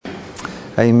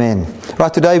Amen.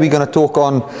 Right, today we're going to talk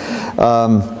on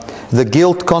the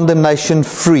guilt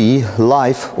condemnation-free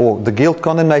life, or the guilt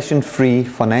condemnation-free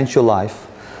financial life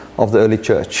of the early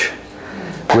church,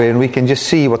 where we can just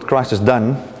see what Christ has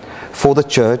done for the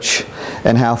church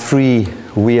and how free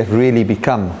we have really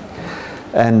become.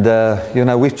 And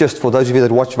we've just, for those of you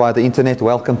that watch via the internet,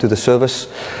 welcome to the service.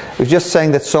 We've just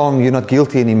sang that song, "You're Not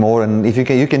Guilty Anymore," and if you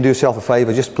can do yourself a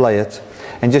favor, just play it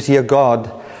and just hear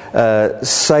God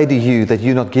say to you that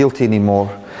you're not guilty anymore.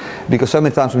 Because so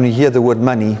many times when we hear the word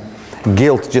money,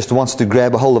 guilt just wants to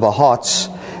grab a hold of our hearts,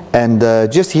 and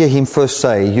just hear Him first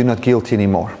say, "You're not guilty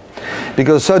anymore."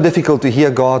 Because it's so difficult to hear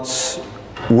God's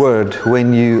word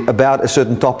when you about a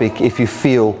certain topic if you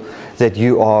feel that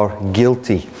you are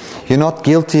guilty. You're not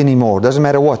guilty anymore. Doesn't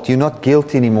matter what. You're not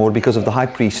guilty anymore because of the high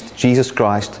priest, Jesus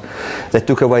Christ, that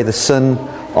took away the sin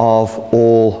of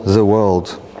all the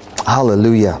world.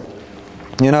 Hallelujah.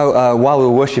 While we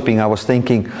were worshiping, I was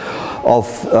thinking of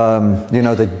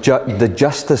the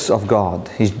justice of God.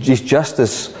 His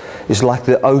justice is like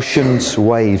the ocean's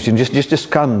waves. It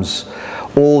just comes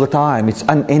all the time. It's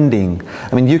unending.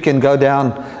 I mean, you can go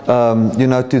down,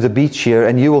 to the beach here,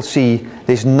 and you will see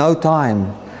there's no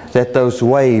time that those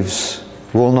waves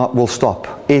will stop.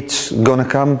 It's gonna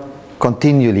come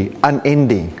continually,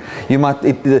 unending.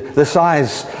 The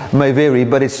size may vary,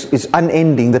 but it's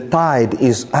unending. The tide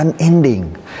is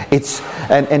unending. It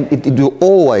will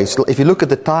always. If you look at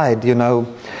the tide,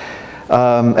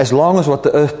 as long as what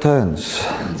the earth turns,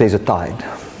 there's a tide.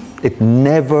 It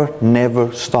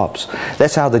never stops.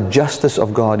 That's how the justice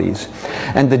of God is.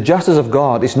 And the justice of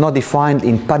God is not defined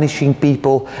in punishing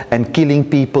people and killing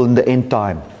people in the end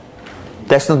time.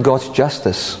 That's not God's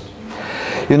justice.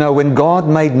 When God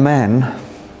made man,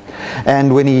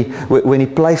 and when he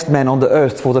placed man on the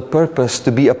earth for the purpose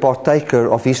to be a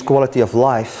partaker of His quality of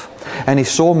life, and He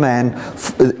saw man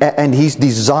and His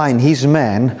design, His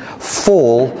man,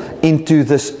 fall into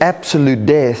this absolute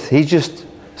death, He just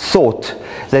thought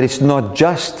that it's not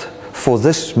just for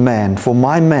this man, for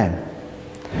my man,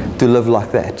 to live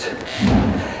like that.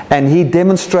 And He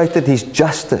demonstrated His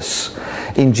justice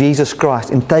in Jesus Christ,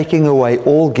 in taking away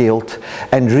all guilt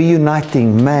and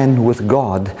reuniting man with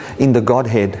God in the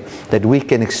Godhead, that we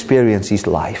can experience His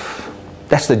life.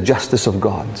 That's the justice of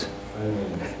God.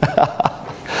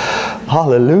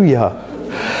 Hallelujah.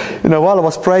 While I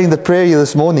was praying the prayer here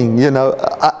this morning,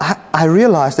 I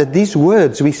realized that these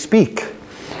words we speak,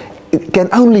 it can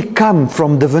only come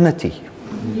from divinity.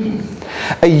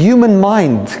 A human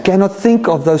mind cannot think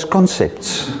of those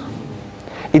concepts.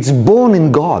 It's born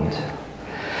in God.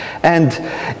 And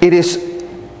it is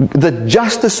the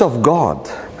justice of God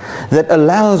that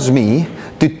allows me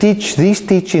to teach these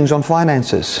teachings on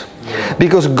finances.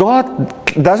 Because God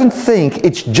doesn't think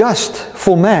it's just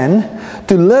for man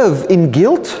to live in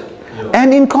guilt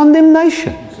and in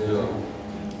condemnation.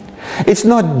 It's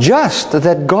not just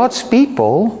that God's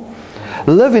people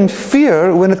live in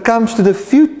fear when it comes to their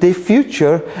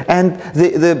future and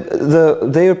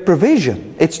their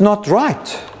provision. It's not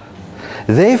right.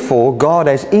 Therefore, God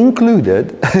has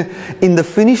included in the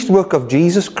finished work of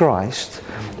Jesus Christ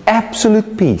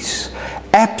absolute peace,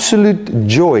 absolute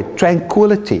joy,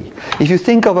 tranquility. If you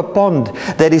think of a pond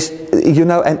that is,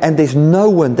 and there's no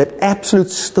one, that absolute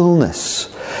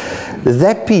stillness,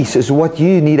 that peace is what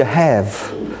you need to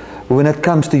have when it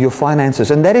comes to your finances.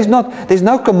 And that is not, there's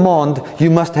no command, you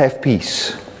must have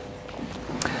peace.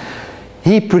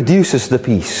 He produces the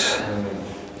peace.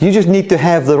 You just need to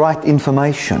have the right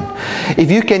information.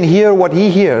 If you can hear what He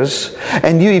hears,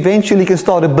 and you eventually can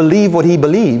start to believe what He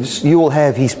believes, you will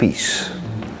have His peace.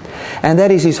 And that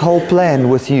is His whole plan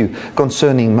with you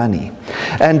concerning money.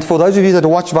 And for those of you that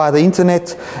watch via the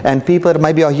internet, and people that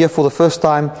maybe are here for the first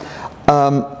time,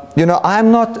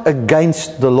 I'm not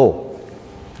against the law.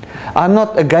 I'm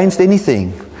not against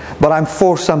anything, but I'm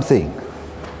for something.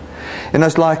 And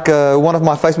it's like one of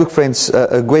my Facebook friends,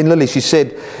 Gwen Lilly, she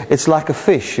said, it's like a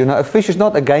fish. A fish is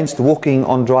not against walking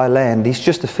on dry land. He's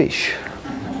just a fish.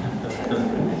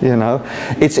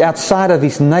 It's outside of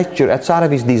his nature, outside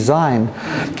of his design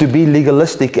to be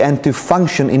legalistic and to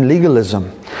function in legalism.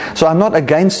 So I'm not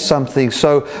against something.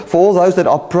 So for all those that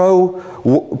are pro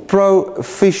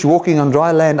fish walking on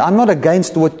dry land, I'm not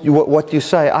against what you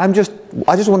say. I just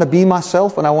want to be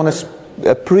myself, and I want to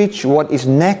preach what is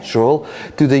natural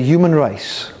to the human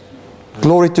race.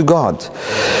 Glory to God.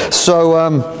 So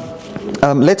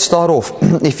let's start off.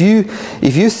 If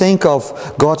you think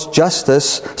of God's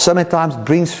justice, sometimes it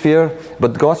brings fear,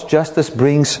 but God's justice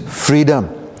brings freedom.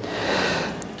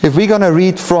 If we're going to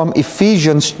read from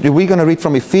Ephesians,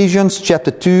 chapter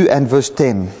 2 and verse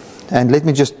 10. And let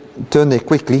me just turn there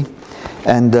quickly.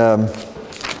 And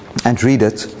and read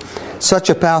it. Such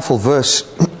a powerful verse.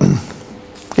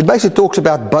 It basically talks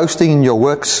about boasting in your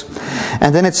works.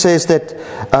 And then it says that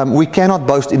we cannot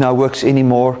boast in our works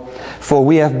anymore, for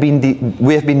we have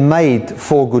been made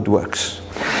for good works.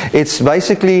 It's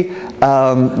basically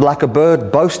like a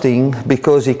bird boasting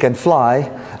because he can fly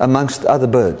amongst other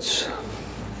birds.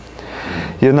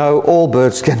 You know, all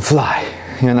birds can fly.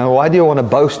 You know, why do you want to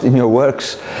boast in your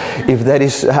works if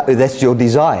that's your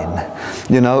design?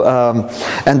 You know,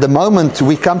 and the moment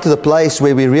we come to the place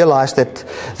where we realize that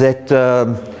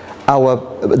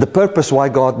the purpose why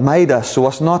God made us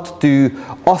was not to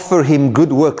offer Him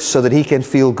good works so that He can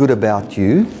feel good about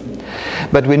you,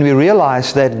 but when we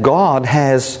realize that God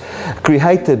has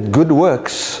created good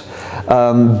works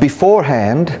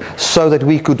beforehand so that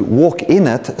we could walk in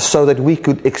it, so that we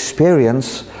could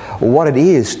experience what it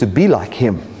is to be like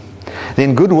Him,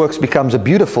 then good works becomes a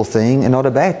beautiful thing and not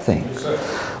a bad thing.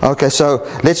 Okay, so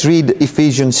let's read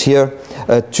Ephesians here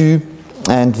 2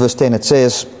 and verse 10. It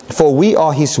says, "For we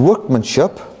are His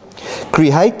workmanship,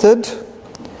 created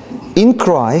in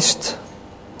Christ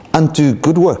unto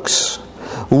good works,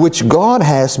 which God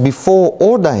has before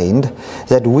ordained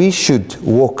that we should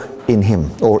walk in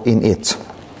Him," or in it.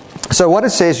 So what it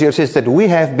says here says that we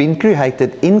have been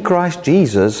created in Christ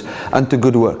Jesus unto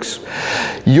good works.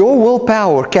 Your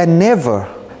willpower can never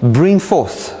bring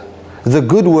forth the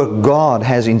good work God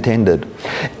has intended.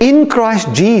 In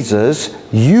Christ Jesus,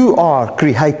 you are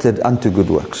created unto good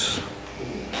works.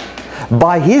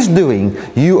 By His doing,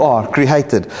 you are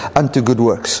created unto good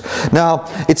works. Now,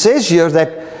 it says here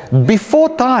that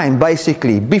before time,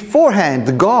 basically,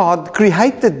 beforehand, God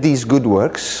created these good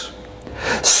works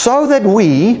so that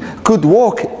we could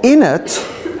walk in it,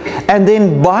 and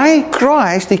then by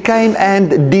Christ He came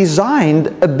and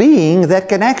designed a being that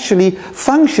can actually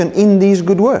function in these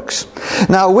good works.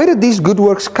 Now, where did these good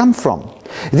works come from?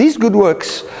 These good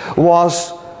works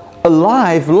was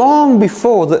alive long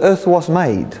before the earth was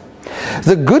made.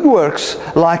 The good works,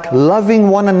 like loving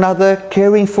one another,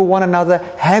 caring for one another,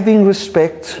 having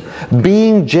respect,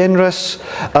 being generous,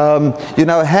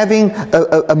 having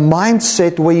a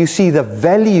mindset where you see the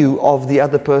value of the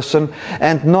other person,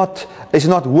 and it's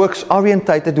not works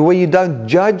orientated, where you don't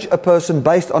judge a person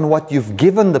based on what you've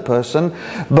given the person,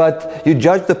 but you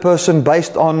judge the person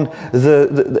based on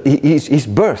his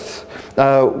birth,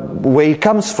 where he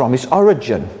comes from, his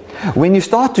origin. When you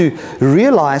start to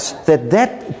realize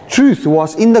that truth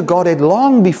was in the Godhead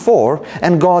long before,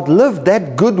 and God lived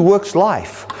that good works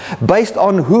life based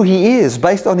on who He is,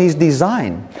 based on His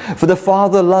design. For the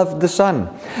Father loved the Son.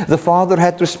 The Father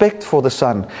had respect for the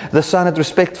Son. The Son had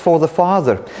respect for the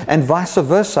Father, and vice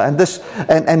versa.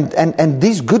 And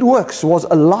these good works was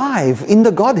alive in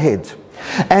the Godhead.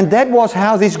 And that was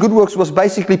how these good works was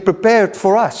basically prepared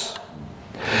for us.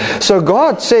 So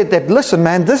God said that, listen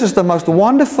man, this is the most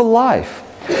wonderful life.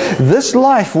 This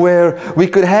life where we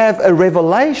could have a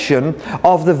revelation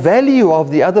of the value of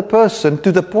the other person,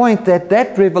 to the point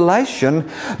that revelation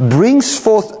brings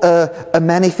forth a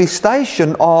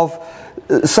manifestation of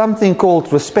something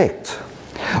called respect,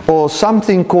 or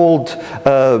something called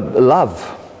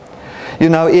love. You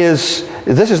know,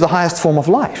 this is the highest form of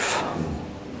life.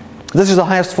 This is the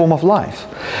highest form of life.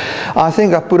 I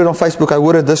think I put it on Facebook, I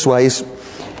worded it this way, is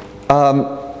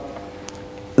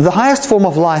the highest form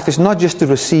of life is not just to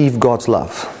receive God's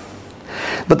love,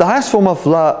 but the highest form of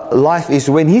life is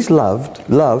when His love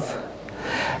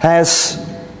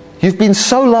you've been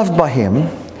so loved by Him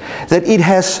that it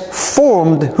has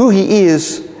formed who He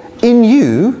is in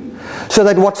you, so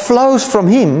that what flows from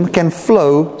Him can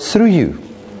flow through you.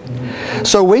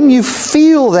 So when you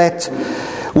feel that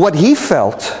what He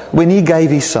felt when He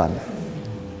gave His Son,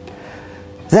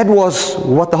 that was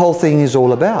what the whole thing is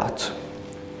all about.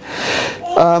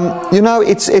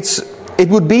 It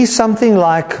would be something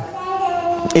like,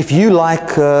 if you like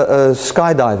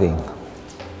skydiving,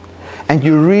 and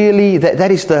you really,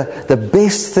 that is the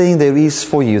best thing there is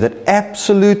for you, that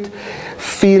absolute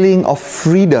feeling of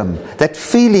freedom, that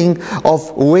feeling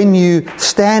of when you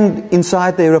stand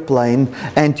inside the aeroplane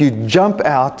and you jump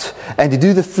out and you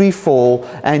do the free fall,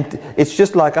 and it's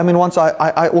just like, once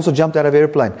I also jumped out of an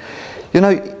airplane. You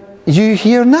know, you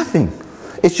hear nothing.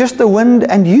 It's just the wind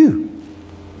and you.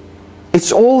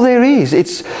 It's all there is.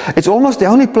 It's almost the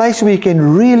only place where you can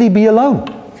really be alone.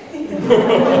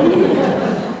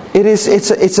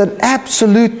 It's an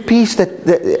absolute peace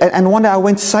and one day I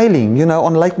went sailing,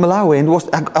 on Lake Malawi,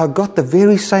 and I got the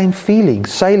very same feeling,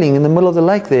 sailing in the middle of the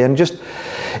lake there, and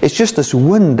it's just this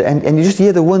wind, and you just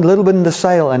hear the wind a little bit in the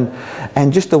sail,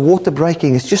 and just the water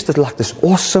breaking. It's just like this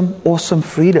awesome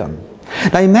freedom.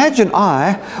 Now imagine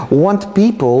I want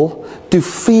people to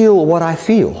feel what I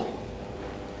feel.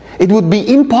 it would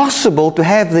be impossible to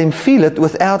have them feel it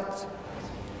without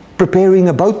preparing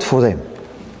a boat for them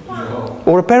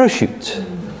or a parachute.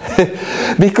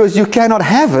 Because you cannot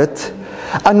have it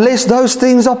unless those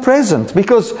things are present.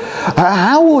 Because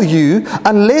how will you,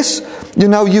 unless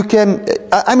you can,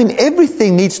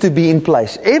 everything needs to be in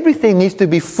place. Everything needs to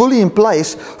be fully in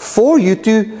place for you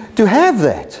to have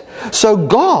that. So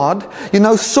God,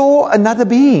 saw another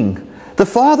being. The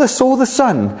Father saw the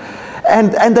Son,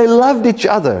 and they loved each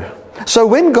other. So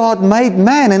when God made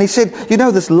man and He said,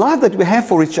 this love that we have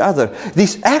for each other,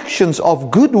 these actions of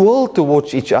goodwill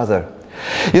towards each other,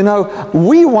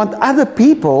 we want other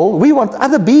people, we want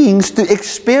other beings to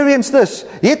experience this.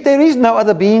 Yet there is no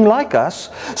other being like us.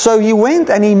 So He went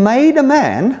and He made a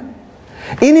man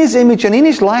in His image and in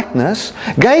His likeness,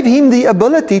 gave him the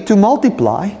ability to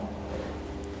multiply,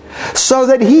 so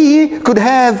that he could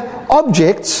have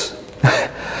objects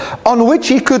on which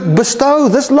he could bestow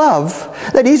this love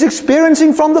that he's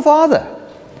experiencing from the Father.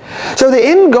 So the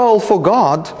end goal for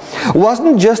God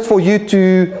wasn't just for you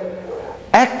to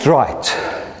act right.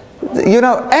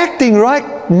 Acting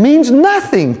right means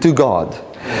nothing to God.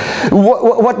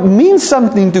 What means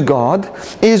something to God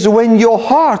is when your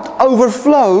heart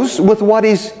overflows with what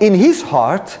is in His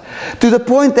heart to the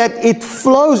point that it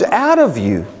flows out of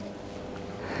you.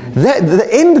 The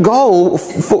end goal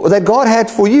that God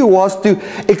had for you was to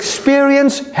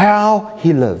experience how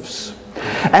He lives.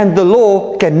 And the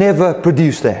law can never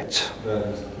produce that.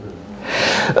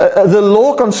 The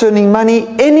law concerning money,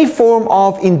 any form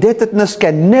of indebtedness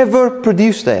can never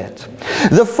produce that.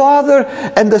 The Father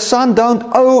and the Son don't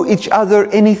owe each other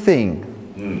anything.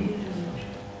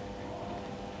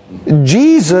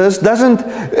 Jesus doesn't,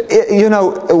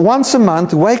 once a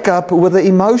month wake up with the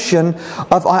emotion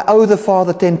of, I owe the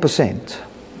Father 10%.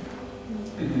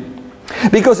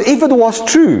 Because if it was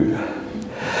true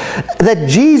that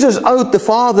Jesus owed the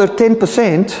Father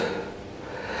 10%,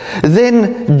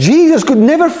 then Jesus could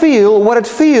never feel what it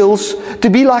feels to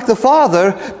be like the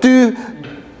Father, to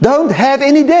don't have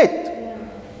any debt.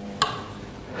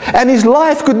 And His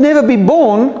life could never be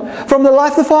born from the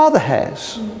life the Father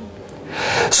has.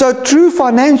 So true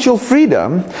financial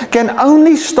freedom can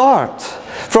only start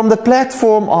from the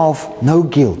platform of no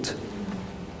guilt.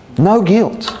 No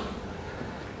guilt.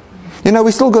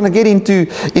 We're still going to get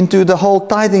into the whole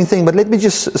tithing thing, but let me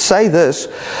just say this.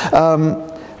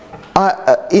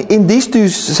 In these two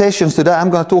sessions today, I'm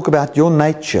going to talk about your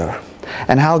nature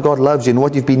and how God loves you and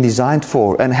what you've been designed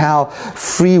for, and how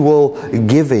free will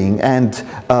giving and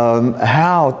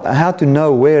how to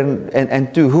know where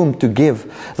and to whom to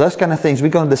give. Those kind of things. We're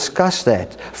going to discuss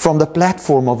that from the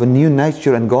platform of a new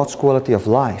nature and God's quality of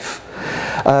life.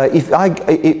 If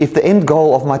the end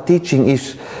goal of my teaching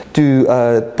is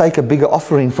to take a bigger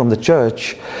offering from the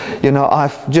church,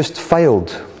 I've just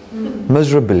failed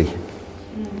miserably.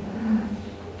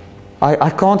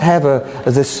 I can't have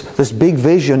this big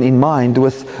vision in mind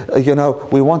with,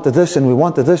 we wanted this and we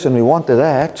wanted this and we wanted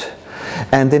that.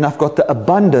 And then I've got the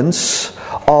abundance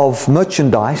of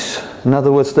merchandise. In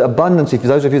other words, the abundance, if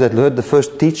those of you that heard the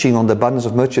first teaching on the abundance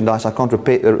of merchandise, I can't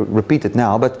repeat it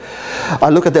now, but I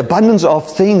look at the abundance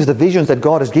of things, the visions that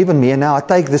God has given me, and now I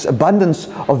take this abundance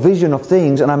of vision of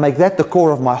things and I make that the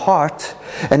core of my heart.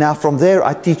 And now from there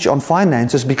I teach on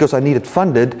finances because I need it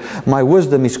funded. My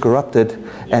wisdom is corrupted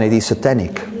and it is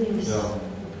satanic. Yeah.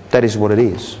 That is what it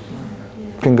is.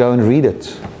 You can go and read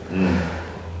it.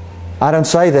 I don't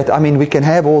say that. We can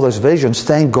have all those visions.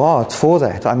 Thank God for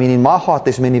that. In my heart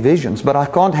there's many visions, but I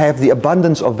can't have the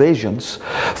abundance of visions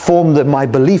form my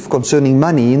belief concerning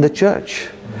money in the church.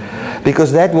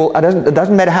 Because it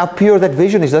doesn't matter how pure that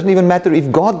vision is. It doesn't even matter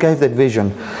if God gave that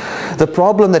vision. The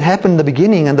problem that happened in the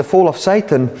beginning and the fall of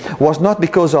Satan was not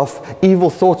because of evil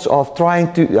thoughts of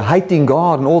hating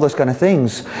God and all those kind of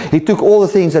things. He took all the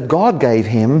things that God gave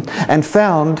him and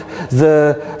found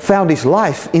his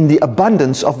life in the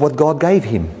abundance of what God gave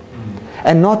him.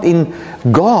 And not in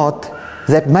God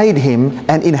that made him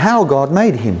and in how God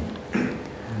made him.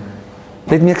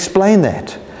 Let me explain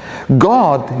that.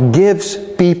 God gives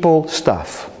people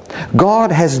stuff.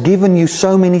 God has given you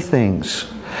so many things.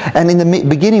 And in the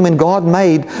beginning when God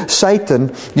made Satan,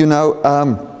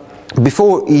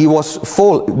 before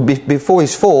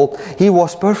his fall, he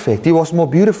was perfect. He was more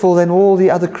beautiful than all the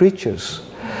other creatures.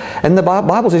 And the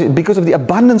Bible says because of the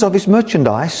abundance of his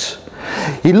merchandise,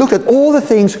 he looked at all the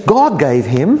things God gave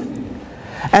him.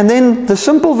 And then the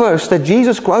simple verse that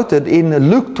Jesus quoted in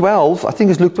Luke 12, I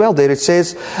think it's Luke 12 there, it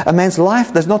says, a man's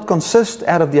life does not consist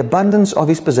out of the abundance of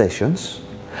his possessions.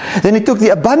 Then he took the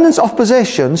abundance of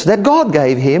possessions that God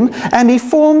gave him and he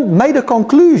made a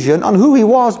conclusion on who he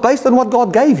was based on what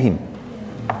God gave him.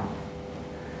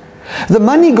 The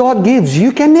money God gives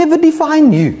you can never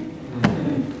define you.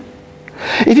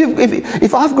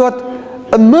 If I've got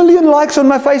 1 million likes on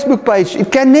my Facebook page,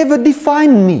 it can never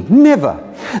define me. Never.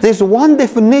 There's one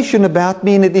definition about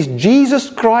me, and it is Jesus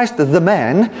Christ, the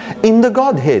man, in the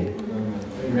Godhead.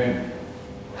 Amen.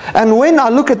 And when I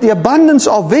look at the abundance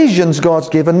of visions God's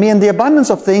given me and the abundance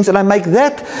of things, and I make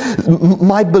that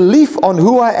my belief on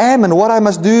who I am and what I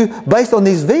must do based on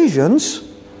these visions,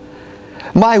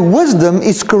 my wisdom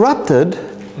is corrupted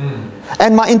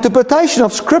and my interpretation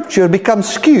of Scripture becomes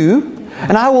skewed,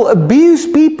 and I will abuse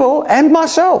people and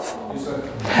myself.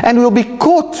 And we'll be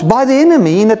caught by the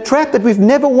enemy in a trap that we've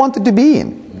never wanted to be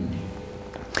in.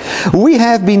 We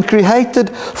have been created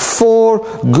for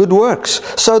good works.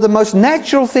 So the most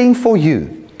natural thing for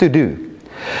you to do,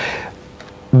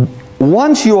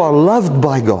 once you are loved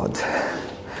by God,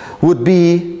 would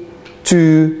be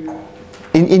to,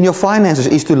 in your finances,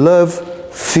 is to live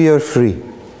fear-free.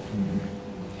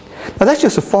 Now that's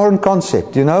just a foreign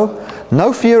concept, you know.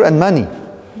 No fear and money.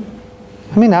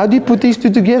 I mean, how do you put these two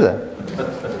together?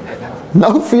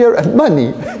 No fear and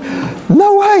money.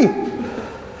 No way.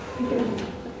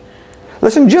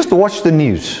 Listen, just watch the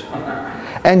news,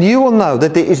 and you will know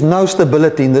that there is no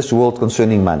stability in this world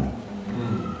concerning money.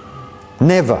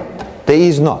 Never. There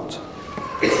is not.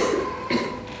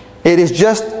 It is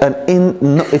just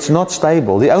it's not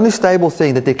stable. The only stable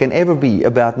thing that there can ever be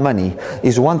about money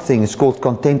is one thing. It's called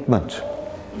contentment.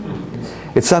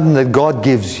 It's something that God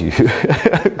gives you.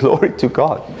 Glory to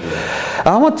God.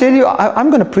 I want to tell you, I'm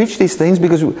going to preach these things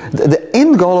because the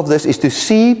end goal of this is to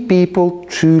see people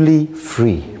truly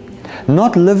free.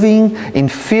 Not living in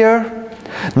fear,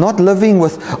 not living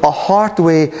with a heart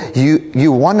where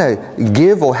you want to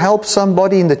give or help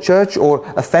somebody in the church or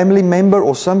a family member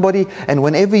or somebody, and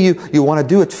whenever you want to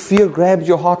do it, fear grabs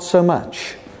your heart so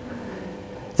much.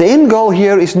 The end goal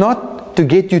here is not to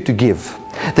get you to give.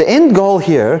 The end goal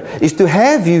here is to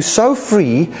have you so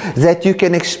free that you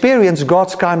can experience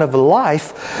God's kind of a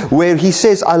life where He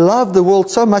says, I love the world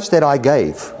so much that I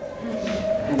gave.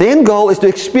 The end goal is to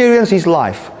experience His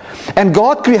life. And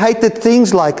God created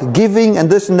things like giving and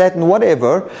this and that and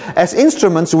whatever as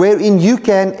instruments wherein you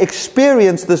can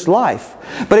experience this life.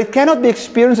 But it cannot be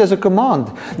experienced as a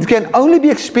command. It can only be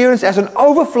experienced as an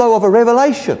overflow of a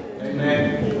revelation.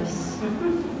 Amen.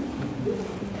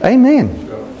 Amen.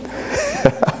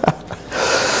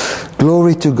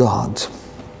 Glory to God.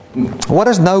 What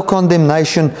does no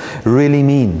condemnation really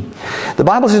mean? The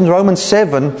Bible says in Romans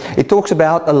 7, it talks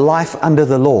about a life under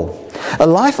the law. A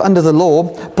life under the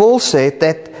law, Paul said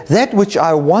that which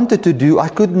I wanted to do, I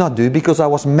could not do because I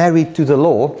was married to the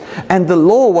law, and the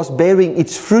law was bearing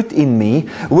its fruit in me,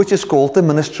 which is called the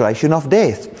ministration of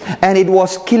death. And it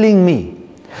was killing me.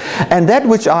 And that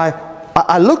which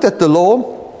I looked at the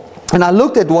law, and I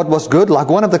looked at what was good, like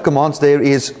one of the commands there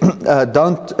is,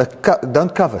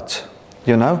 don't covet.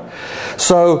 You know?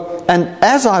 So, and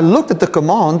as I looked at the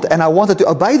command and I wanted to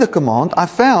obey the command, I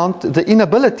found the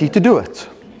inability to do it.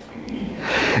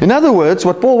 In other words,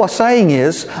 what Paul was saying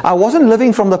is, I wasn't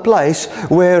living from the place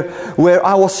where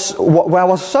I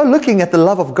was so looking at the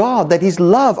love of God that His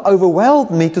love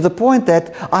overwhelmed me to the point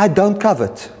that I don't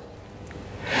covet.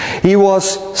 He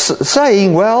was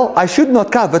saying, well, I should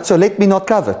not covet, so let me not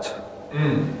covet.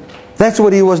 That's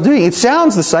what he was doing. It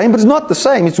sounds the same, but it's not the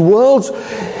same. It's worlds.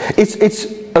 It's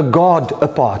a God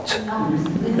apart.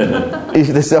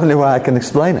 That's the only way I can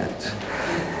explain it.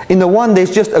 In the one,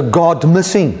 there's just a God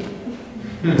missing.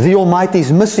 The Almighty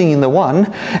is missing in the one,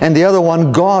 and the other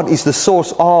one, God is the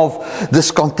source of this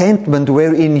contentment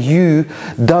wherein you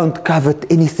don't covet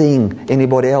anything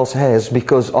anybody else has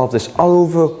because of this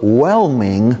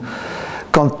overwhelming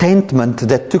contentment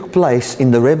that took place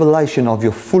in the revelation of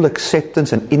your full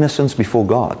acceptance and innocence before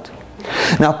God.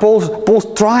 Now Paul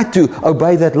tried to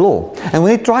obey that law, and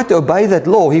when he tried to obey that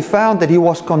law, he found that he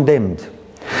was condemned.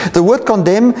 The word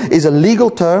condemn is a legal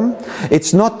term.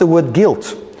 It's not the word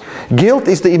guilt. Guilt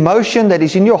is the emotion that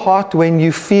is in your heart when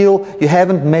you feel you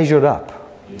haven't measured up.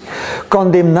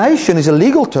 Condemnation is a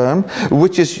legal term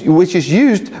which is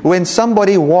used when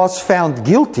somebody was found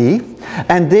guilty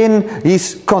and then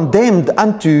he's condemned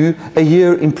unto a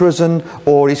year in prison,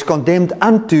 or he's condemned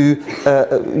unto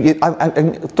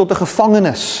tot 'n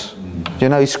gevangenis. You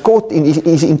know, he's caught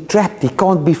he's entrapped, he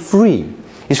can't be free.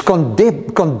 He's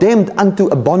condemned unto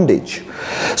a bondage.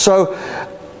 So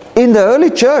in the early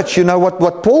church, you know,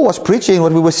 what Paul was preaching,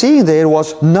 what we were seeing there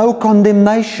was no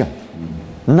condemnation.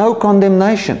 No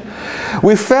condemnation.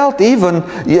 We felt even,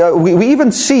 we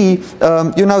even see,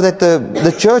 that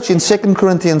the church in 2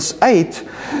 Corinthians 8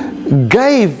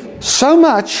 gave so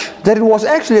much that it was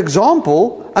actually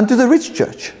example unto the rich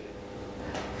church.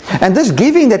 And this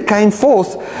giving that came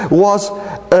forth was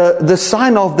the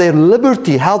sign of their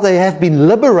liberty, how they have been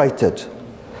liberated.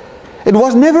 It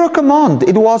was never a command.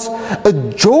 It was a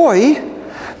joy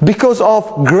because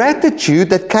of gratitude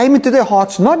that came into their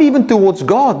hearts, not even towards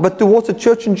God, but towards the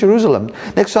church in Jerusalem.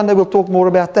 Next Sunday we'll talk more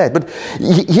about that. But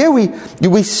here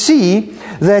we see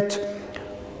that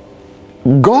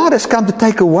God has come to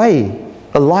take away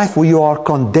a life where you are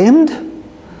condemned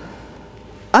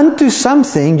unto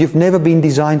something you've never been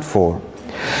designed for.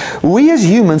 We as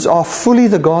humans are fully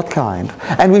the God kind,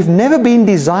 and we've never been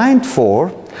designed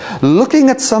for looking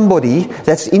at somebody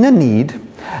that's in a need,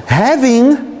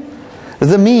 having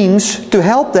the means to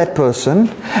help that person,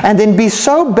 and then be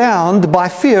so bound by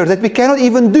fear that we cannot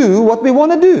even do what we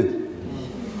want to do.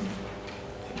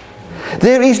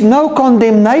 There is no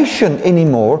condemnation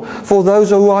anymore for those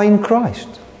who are in Christ.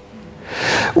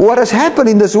 What has happened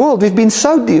in this world, we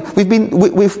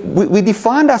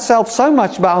defined ourselves so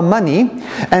much by our money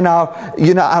and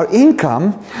our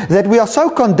income that we are so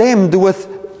condemned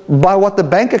by what the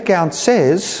bank account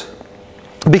says,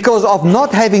 because of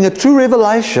not having a true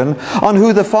revelation on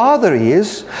who the Father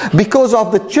is, because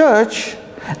of the church,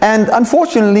 and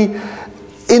unfortunately,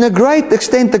 in a great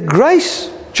extent, the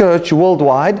Grace Church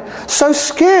worldwide, so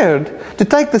scared to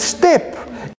take the step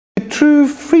to true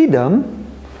freedom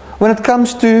when it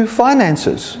comes to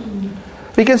finances.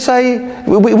 We can say,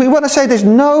 we want to say there's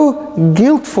no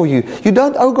guilt for you. You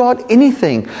don't owe God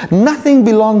anything. Nothing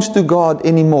belongs to God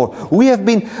anymore.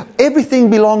 Everything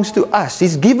belongs to us.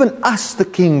 He's given us the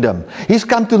kingdom. He's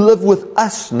come to live with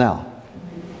us now.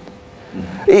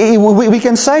 We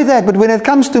can say that, but when it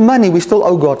comes to money, we still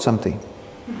owe God something.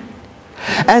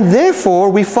 And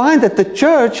therefore, we find that the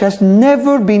church has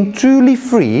never been truly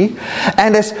free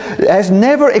and has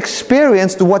never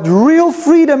experienced what real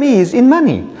freedom is in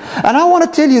money. And I want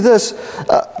to tell you this.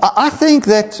 I think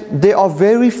that there are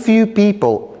very few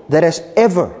people that has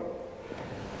ever,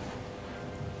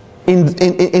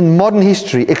 in modern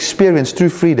history, experienced true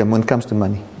freedom when it comes to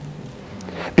money.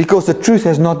 Because the truth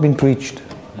has not been preached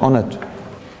on it.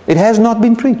 It has not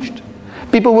been preached.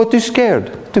 People were too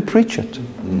scared to preach it.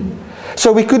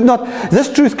 So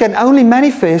this truth can only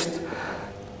manifest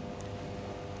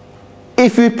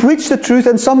if we preach the truth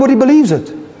and somebody believes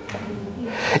it.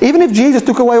 Even if Jesus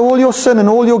took away all your sin and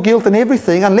all your guilt and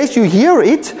everything, unless you hear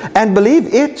it and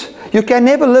believe it, you can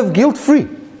never live guilt-free.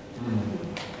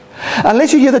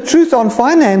 Unless you hear the truth on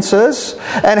finances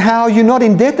and how you're not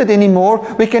indebted anymore,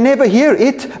 we can never hear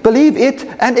it, believe it,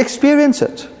 and experience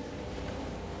it.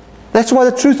 That's why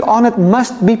the truth on it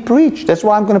must be preached. That's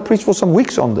why I'm going to preach for some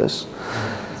weeks on this.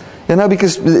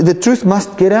 Because the truth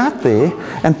must get out there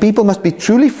and people must be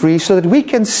truly free so that we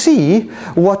can see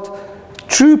what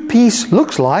true peace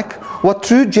looks like, what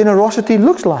true generosity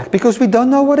looks like. Because we don't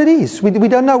know what it is. We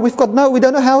don't know. We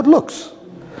don't know how it looks.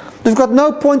 We've got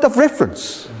no point of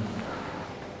reference.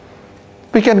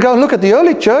 We can go and look at the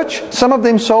early church. Some of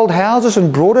them sold houses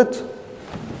and brought it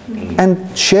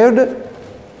and shared it.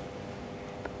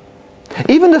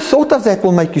 Even the thought of that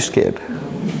will make you scared.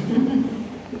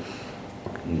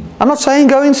 I'm not saying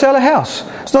go and sell a house.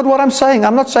 It's not what I'm saying.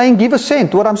 I'm not saying give a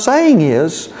cent. What I'm saying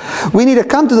is we need to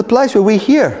come to the place where we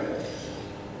hear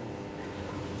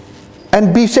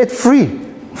and be set free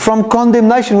from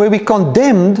condemnation, where we're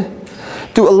condemned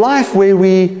to a life where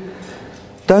we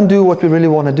don't do what we really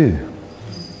want to do.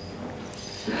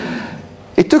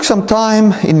 It took some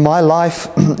time in my life,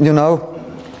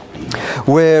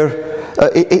 where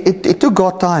it took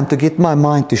God time to get my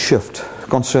mind to shift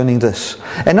concerning this.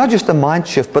 And not just a mind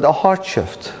shift, but a heart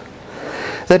shift.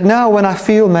 That now when I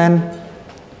feel,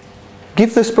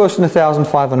 give this person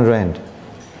 1,500 rand.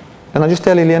 And I just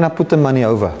tell Helena, put the money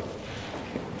over.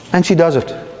 And she does it.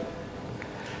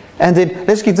 And then,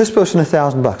 let's give this person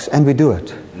 $1,000, and we do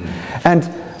it. And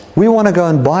we want to go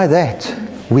and buy that.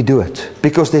 We do it.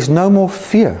 Because there's no more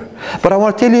fear. But I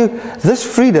want to tell you, this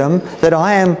freedom that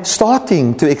I am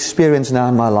starting to experience now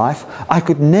in my life, I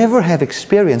could never have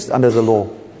experienced under the law.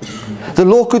 The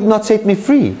law could not set me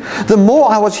free. The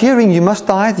more I was hearing, you must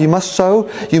tithe, you must sow,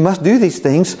 you must do these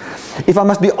things, if I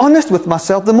must be honest with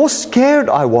myself, the more scared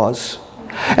I was.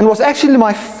 And it was actually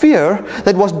my fear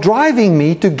that was driving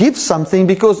me to give something,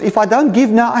 because if I don't give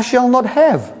now, I shall not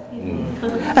have.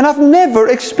 And I've never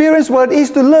experienced what it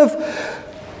is to live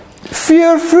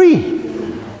fear-free.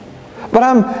 But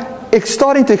I'm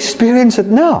starting to experience it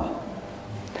now.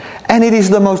 And it is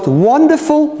the most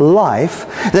wonderful life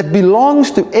that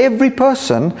belongs to every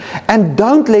person. And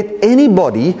don't let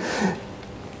anybody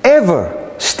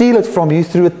ever steal it from you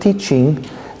through a teaching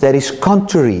that is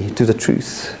contrary to the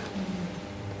truth.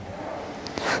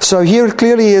 So here it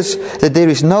clearly is that there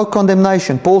is no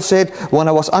condemnation. Paul said, when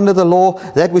I was under the law,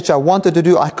 that which I wanted to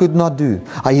do, I could not do.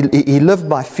 He lived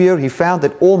by fear. He found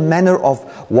that all manner of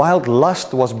wild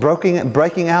lust was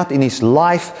breaking out in his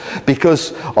life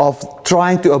because of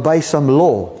trying to obey some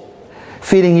law.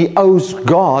 Feeling he owes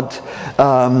God,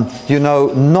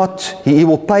 he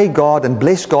will pay God and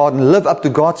bless God and live up to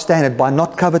God's standard by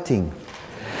not coveting.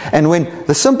 And when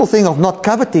the simple thing of not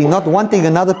coveting, not wanting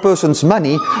another person's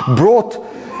money, brought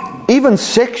even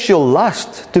sexual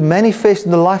lust to manifest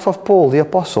in the life of Paul, the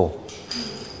apostle.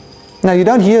 Now, you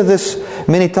don't hear this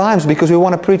many times because we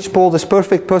want to preach Paul, this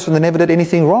perfect person that never did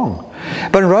anything wrong.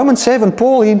 But in Romans 7,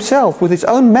 Paul himself, with his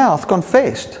own mouth,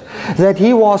 confessed that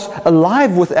he was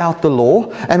alive without the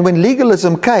law, and when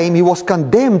legalism came, he was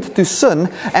condemned to sin,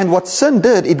 and what sin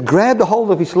did, it grabbed a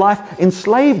hold of his life,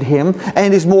 enslaved him,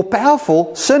 and is more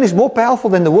powerful. Sin is more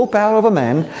powerful than the willpower of a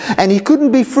man, and he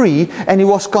couldn't be free, and he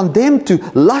was condemned to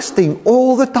lusting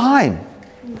all the time.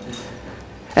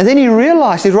 And then he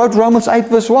realized, he wrote Romans 8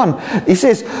 verse 1. He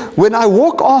says, when I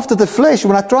walk after the flesh,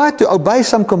 when I try to obey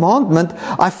some commandment,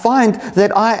 I find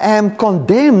that I am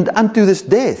condemned unto this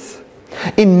death.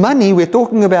 In money, we're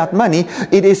talking about money,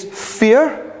 it is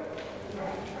fear,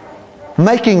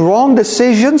 making wrong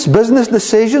decisions, business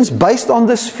decisions based on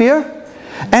this fear,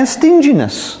 and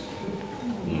stinginess.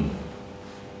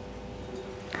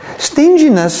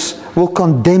 Stinginess will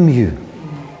condemn you.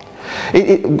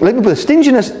 Let me put it,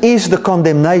 stinginess is the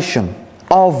condemnation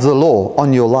of the law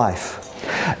on your life.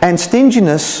 And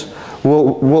stinginess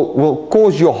will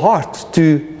cause your heart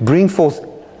to bring forth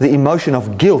the emotion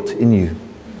of guilt in you.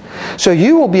 So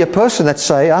you will be a person that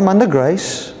say, I'm under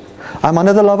grace, I'm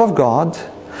under the love of God,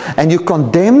 and you're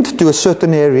condemned to a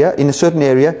certain area, in a certain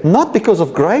area, not because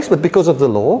of grace, but because of the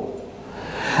law.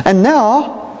 And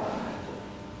now,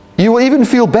 you will even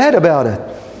feel bad about it.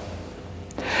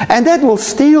 And that will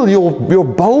steal your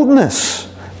boldness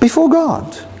before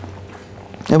God.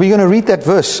 And we're going to read that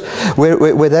verse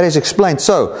where that is explained.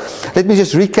 So, let me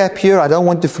just recap here. I don't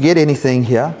want to forget anything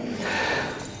here.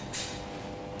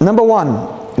 Number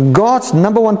one, God's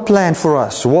number one plan for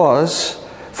us was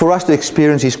for us to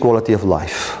experience His quality of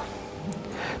life.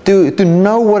 To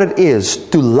know what it is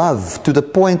to love to the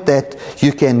point that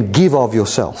you can give of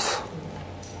yourself.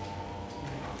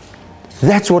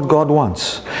 That's what God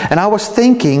wants. And I was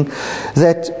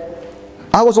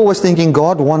always thinking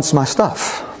God wants my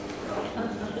stuff.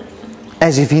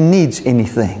 As if He needs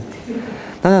anything.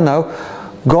 No.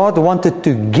 God wanted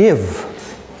to give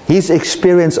His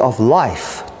experience of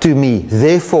life to me.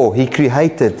 Therefore, He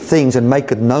created things and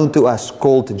make it known to us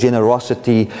called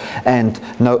generosity and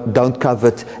don't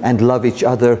covet and love each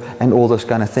other and all those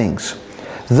kind of things.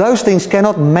 Those things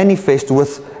cannot manifest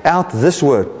without this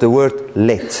word, the word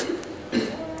let.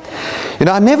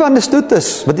 I never understood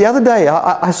this, but the other day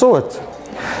I saw it.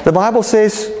 The Bible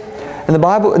says, in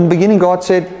the beginning God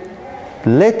said,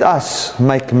 let us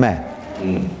make man.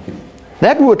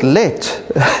 That word let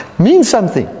means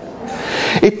something.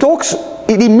 It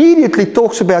immediately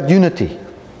talks about unity.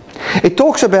 It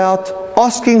talks about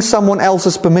asking someone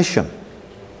else's permission.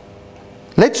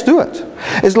 Let's do it.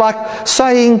 It's like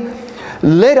saying,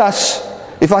 let us,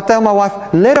 if I tell my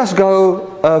wife, let us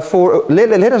go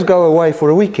away for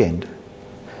a weekend.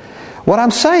 What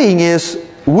I'm saying is,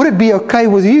 would it be okay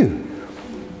with you?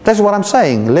 That's what I'm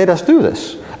saying. Let us do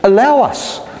this. Allow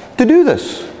us to do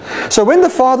this. So when the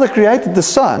Father created the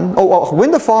Son, or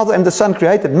when the Father and the Son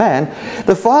created man,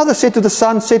 the Father said to the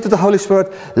Son, said to the Holy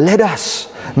Spirit, let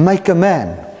us make a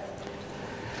man.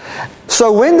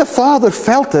 So when the Father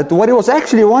felt it, what He was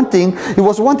actually wanting, He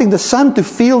was wanting the Son to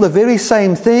feel the very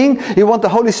same thing. He wanted the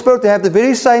Holy Spirit to have the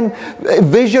very same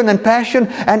vision and passion.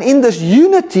 And in this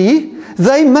unity,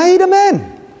 they made a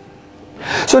man.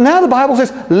 So now the Bible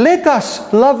says, let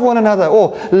us love one another,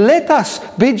 or let us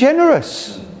be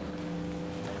generous.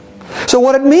 So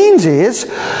what it means is,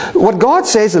 what God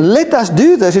says, let us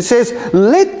do this. It says,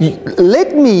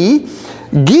 let me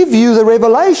give you the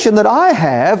revelation that I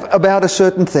have about a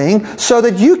certain thing, so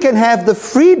that you can have the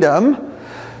freedom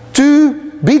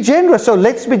to be generous. So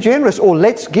let's be generous, or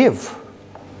let's give.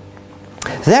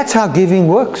 That's how giving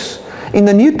works in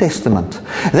the New Testament.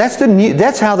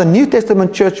 That's how the New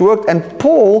Testament church worked. And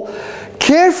Paul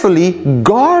carefully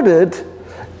guarded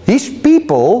his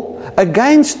people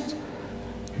against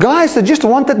guys that just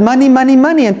wanted money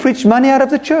and preached money out of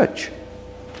the church.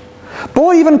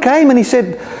 Paul even came and he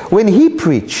said, when he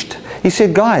preached, he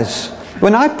said, guys,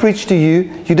 when I preached to you,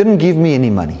 you didn't give me any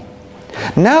money.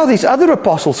 Now these other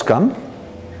apostles come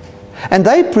and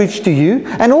they preach to you,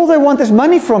 and all they want is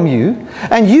money from you,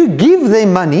 and you give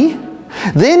them money.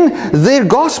 Then their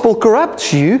gospel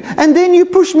corrupts you, and then you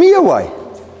push me away.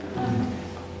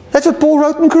 That's what Paul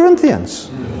wrote in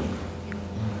Corinthians.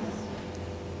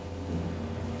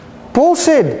 Paul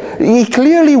said, he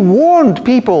clearly warned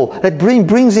people that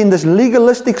brings in this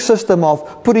legalistic system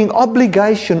of putting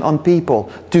obligation on people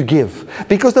to give.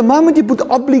 Because the moment you put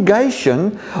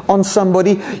obligation on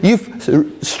somebody, you've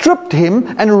stripped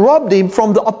him and robbed him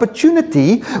from the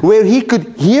opportunity where he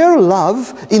could hear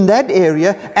love in that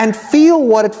area and feel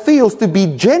what it feels to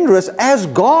be generous as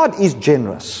God is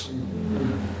generous.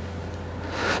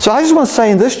 So I just want to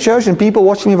say in this church and people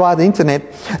watching me via the internet,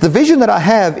 the vision that I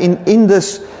have in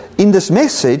this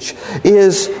message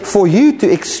is for you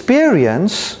to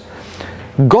experience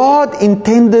God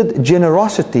intended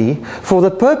generosity for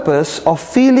the purpose of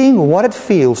feeling what it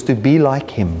feels to be like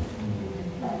Him.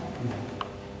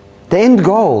 The end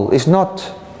goal is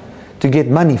not to get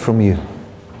money from you.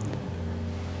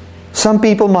 Some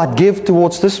people might give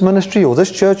towards this ministry or this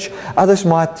church. Others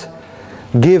might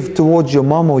give towards your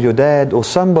mom or your dad or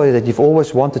somebody that you've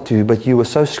always wanted to, but you were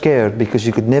so scared because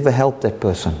you could never help that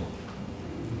person.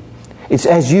 It's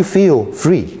as you feel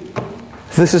free.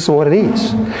 This is what it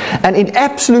is. And in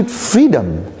absolute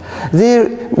freedom,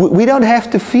 we don't have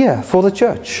to fear for the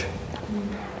church.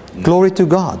 Glory to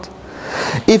God.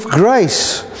 If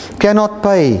grace cannot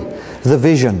pay the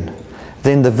vision,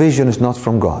 then the vision is not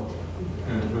from God.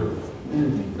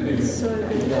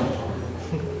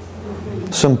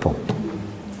 Simple.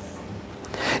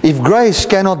 If grace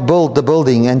cannot build the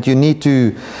building and you need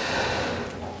to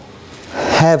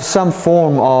have some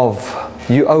form of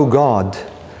you owe God,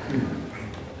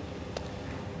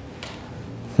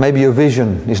 maybe your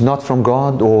vision is not from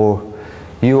God, or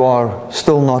you are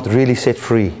still not really set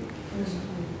free,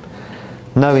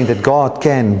 knowing that God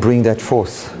can bring that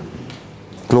forth.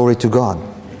 Glory to God.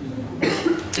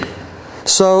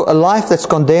 So a life that's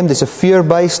condemned is a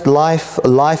fear-based life, a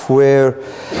life where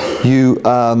you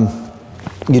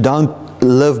don't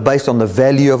live based on the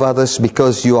value of others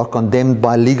because you are condemned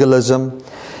by legalism,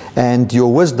 and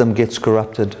your wisdom gets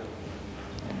corrupted.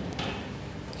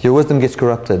 Your wisdom gets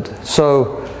corrupted.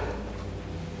 So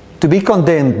to be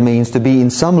condemned means to be in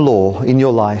some law in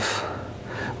your life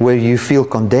where you feel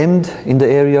condemned in the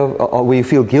area of, or where you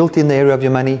feel guilty in the area of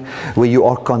your money, where you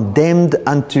are condemned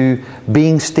unto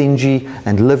being stingy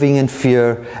and living in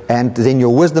fear, and then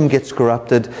your wisdom gets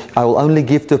corrupted. I will only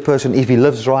give to a person if he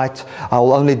lives right. I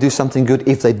will only do something good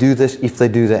if they do this, if they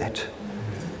do that.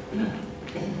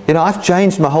 You know, I've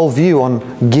changed my whole view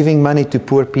on giving money to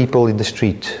poor people in the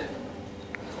street.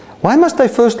 Why must they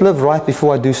first live right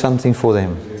before I do something for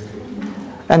them?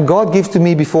 And God gives to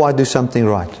me before I do something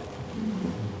right.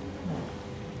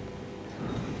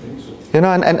 You know,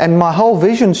 and my whole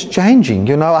vision's changing.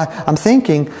 You know, I'm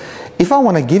thinking, if I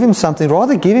want to give him something,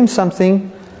 rather give him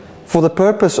something for the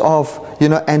purpose of, you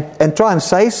know, and try and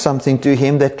say something to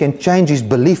him that can change his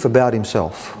belief about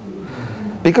himself.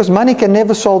 Because money can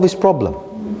never solve his problem.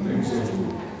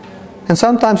 And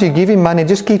sometimes you give him money, it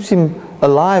just keeps him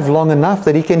alive long enough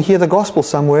that he can hear the gospel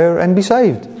somewhere and be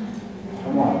saved.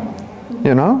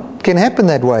 You know, it can happen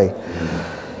that way.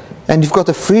 And you've got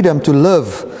the freedom to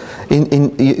live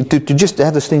to just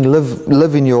have this thing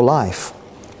live in your life.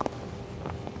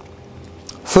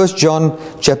 1 John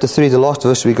chapter 3, the last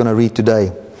verse we're going to read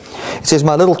today. It says,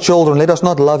 "My little children, let us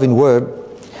not love in word,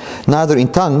 neither in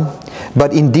tongue,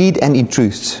 but in deed and in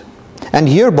truth. And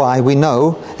hereby we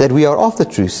know that we are of the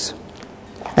truth,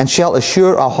 and shall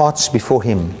assure our hearts before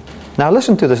Him." Now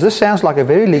listen to this. This sounds like a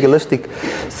very legalistic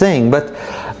thing, but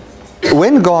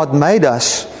when God made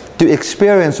us to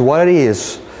experience what it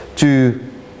is to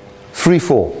free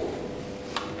fall,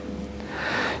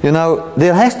 you know,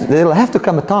 there'll have to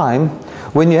come a time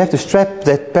when you have to strap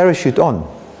that parachute on,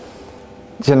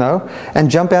 you know, and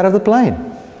jump out of the plane.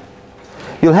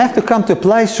 You'll have to come to a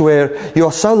place where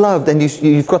you're so loved and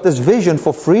you've got this vision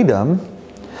for freedom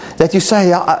that you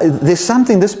say, there's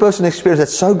something this person experienced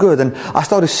that's so good, and I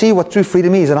start to see what true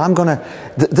freedom is, and I'm going to,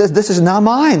 this is now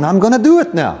mine, I'm going to do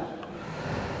it now.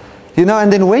 You know,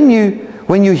 and then when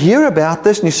you hear about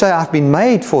this and you say, I've been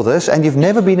made for this, and you've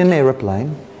never been in an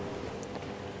aeroplane,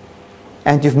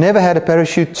 and you've never had a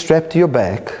parachute strapped to your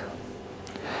back,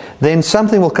 then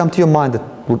something will come to your mind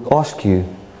that would ask you,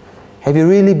 have you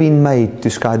really been made to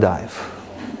skydive?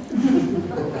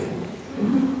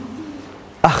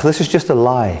 This is just a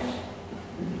lie.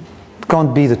 It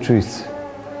can't be the truth.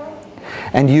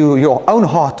 And your own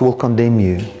heart will condemn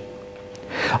you.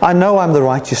 I know I'm the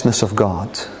righteousness of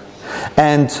God,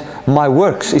 and my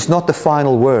works is not the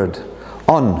final word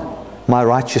on my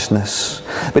righteousness.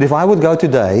 But if I would go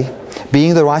today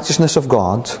being the righteousness of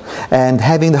God and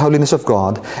having the holiness of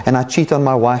God, and I cheat on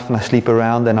my wife and I sleep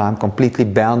around and I'm completely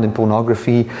bound in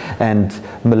pornography and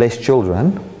molest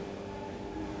children,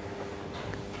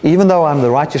 even though I'm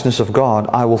the righteousness of God,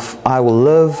 I will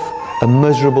live a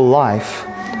miserable life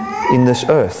in this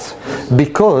earth,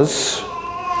 because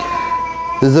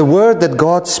the word that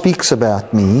God speaks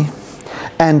about me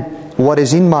and what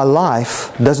is in my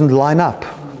life doesn't line up.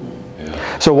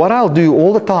 So what I'll do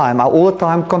all the time, I'll all the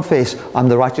time confess, I'm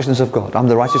the righteousness of God, I'm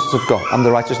the righteousness of God, I'm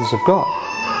the righteousness of God.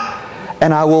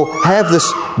 And I will have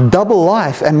this double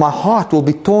life, and my heart will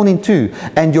be torn in two,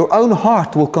 and your own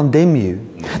heart will condemn you.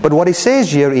 But what he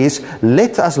says here is,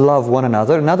 let us love one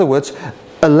another. In other words,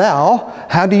 allow.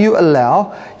 How do you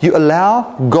allow? You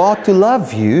allow God to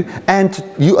love you, and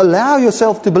you allow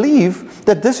yourself to believe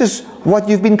that this is what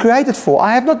you've been created for.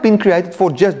 I have not been created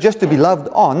for just to be loved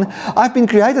on. I've been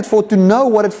created for to know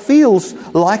what it feels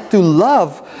like to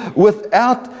love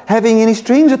without having any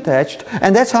strings attached.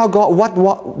 And that's how God, what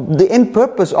the end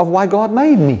purpose of why God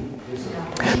made me.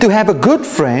 To have a good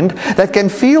friend that can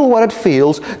feel what it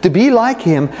feels to be like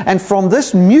Him, and from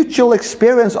this mutual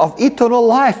experience of eternal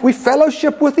life, we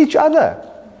fellowship with each other.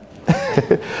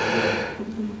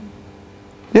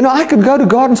 You know, I could go to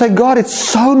God and say, God, it's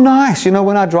so nice. You know,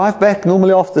 when I drive back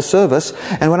normally after the service,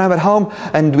 and when I'm at home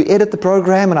and we edit the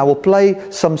program and I will play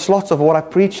some slots of what I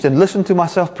preached and listen to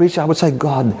myself preach, I would say,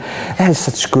 God, that is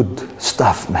such good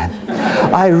stuff, man.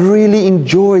 I really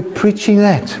enjoyed preaching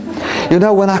that. You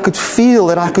know, when I could feel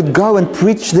that I could go and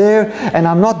preach there, and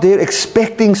I'm not there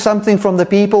expecting something from the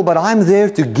people, but I'm there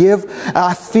to give. And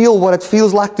I feel what it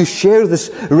feels like to share this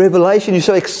revelation. You're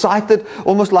so excited,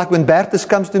 almost like when Bertus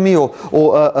comes to me, or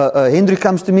Henry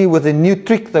comes to me with a new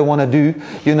trick they want to do,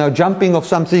 you know, jumping off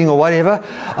something or whatever.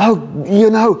 Oh, you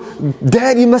know,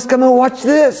 Dad, you must come and watch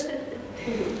this.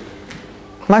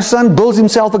 My son builds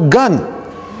himself a gun,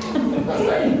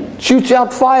 shoots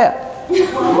out fire.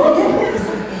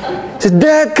 Says,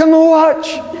 Dad, come and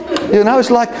watch. You know,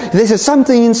 it's like there's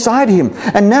something inside him.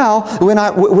 And now,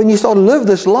 when you start to live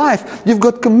this life, you've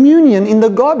got communion in the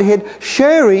Godhead,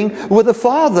 sharing with the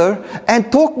Father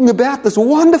and talking about this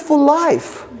wonderful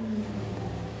life.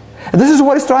 And this is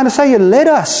what he's trying to say here. Let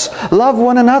us love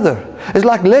one another. It's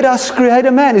like, let us create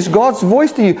a man. It's God's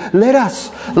voice to you. Let us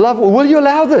love. Will you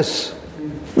allow this?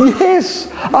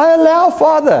 Yes, I allow,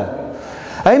 Father.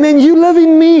 Amen. You live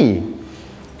in me.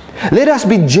 Let us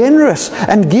be generous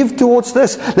and give towards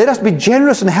this. Let us be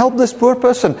generous and help this poor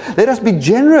person. Let us be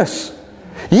generous.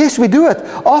 Yes, we do it.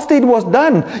 After it was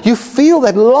done, you feel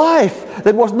that life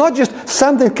that was not just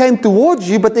something that came towards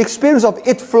you, but the experience of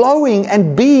it flowing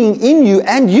and being in you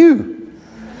and you.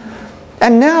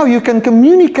 And now you can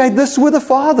communicate this with the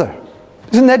Father.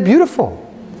 Isn't that beautiful?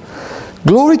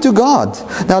 Glory to God.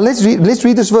 Now let's read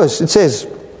this verse. It says,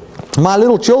 my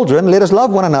little children, let us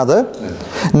love one another.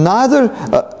 My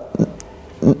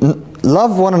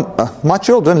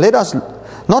children, let us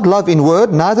not love in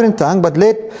word, neither in tongue, but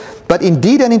in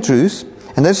deed and in truth.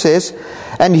 And then it says,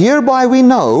 and hereby we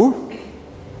know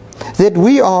that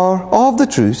we are of the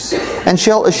truth, and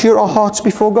shall assure our hearts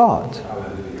before God.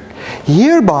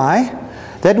 Hereby,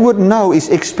 that word know is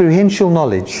experiential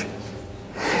knowledge.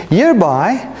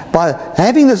 Hereby, by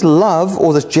having this love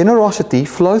or this generosity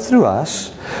flow through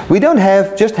us, we don't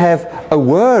just have a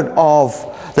word of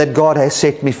that God has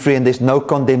set me free and there's no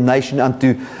condemnation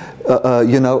unto,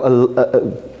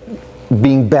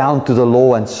 being bound to the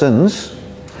law and sins.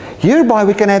 Hereby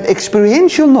we can have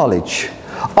experiential knowledge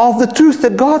of the truth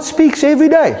that God speaks every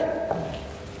day.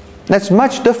 That's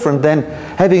much different than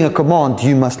having a command,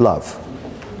 you must love.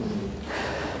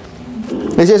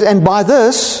 It says, and by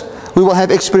this we will have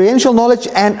experiential knowledge,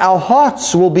 and our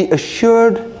hearts will be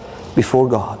assured before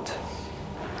God.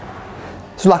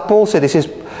 So like Paul said, he says,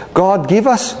 God, give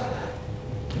us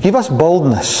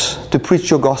boldness to preach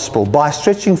your gospel by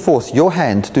stretching forth your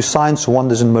hand to signs,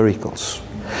 wonders and miracles.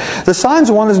 The signs,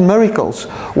 wonders and miracles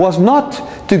was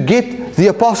not to get the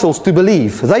apostles to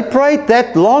believe. They prayed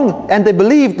that long and they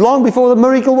believed long before the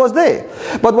miracle was there.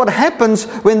 But what happens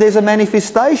when there's a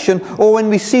manifestation or when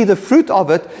we see the fruit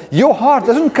of it, your heart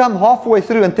doesn't come halfway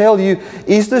through and tell you,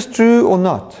 is this true or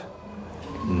not?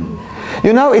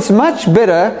 You know, it's much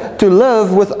better to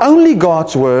live with only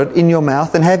God's word in your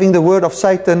mouth than having the word of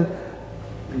Satan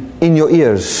in your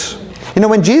ears. You know,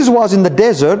 when Jesus was in the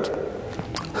desert,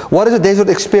 what is a desert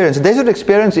experience? A desert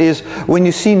experience is when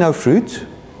you see no fruit,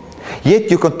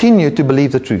 yet you continue to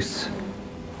believe the truth.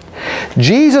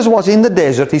 Jesus was in the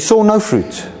desert, he saw no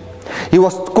fruit. He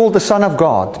was called the Son of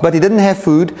God, but he didn't have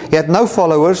food, he had no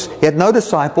followers, he had no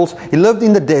disciples, he lived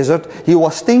in the desert, he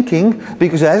was stinking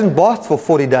because he hasn't bathed for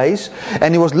 40 days,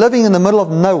 and he was living in the middle of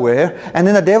nowhere, and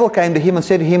then the devil came to him and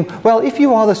said to him, well, if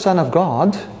you are the Son of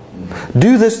God,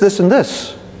 do this, this and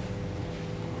this.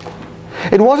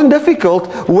 It wasn't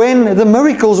difficult when the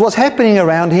miracles was happening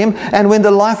around him and when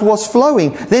the life was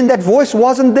flowing. Then that voice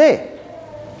wasn't there.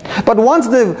 But once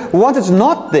it's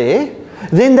not there,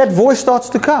 then that voice starts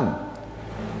to come.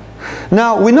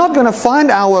 Now, we're not going to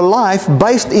find our life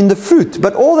based in the fruit,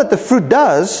 but all that the fruit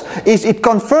does is it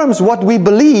confirms what we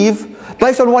believe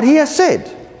based on what He has said.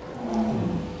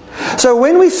 So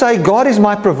when we say God is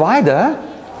my provider,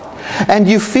 and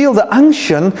you feel the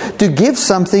unction to give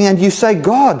something, and you say,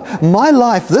 God, my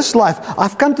life, this life,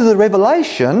 I've come to the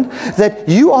revelation that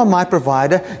you are my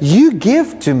provider, you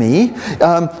give to me.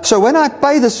 So when I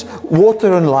pay this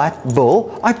water and light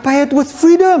bill, I pay it with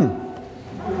freedom.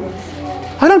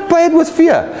 I don't pay it with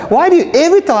fear. Why do you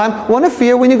every time want to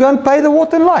fear when you go and pay the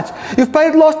water and lights? You've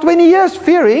paid the last 20 years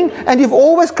fearing, and you've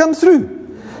always come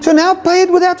through. So now pay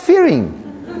it without fearing.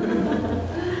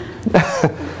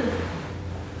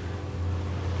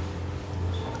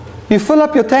 You fill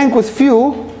up your tank with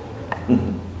fuel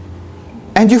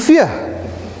and you fear.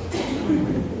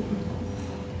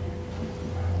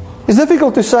 It's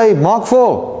difficult to say, Mark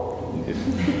 4.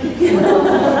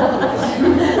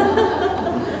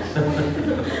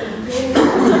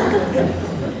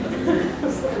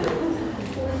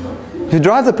 If you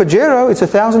drive the Pajero, it's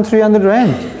 1,300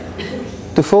 rand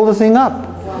to fill the thing up.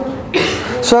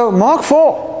 So, Mark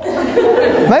 4.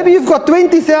 Maybe you've got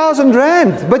 20,000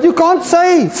 rand, but you can't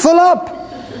say, fill up.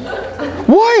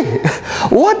 Why?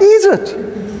 What is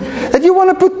it? That you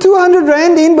want to put 200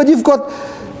 rand in, but you've got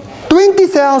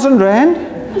 20,000 rand,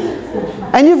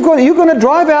 and you're going to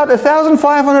drive out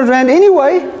 1,500 rand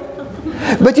anyway,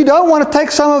 but you don't want to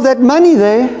take some of that money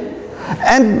there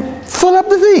and fill up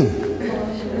the thing.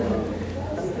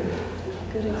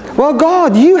 Well,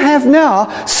 God, you have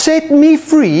now set me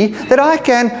free that I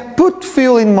can put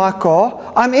fuel in my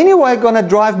car. I'm anyway going to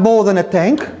drive more than a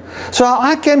tank, so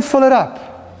I can fill it up.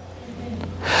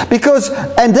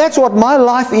 And that's what my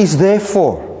life is there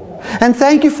for. And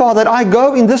thank you, Father, that I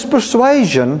go in this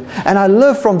persuasion and I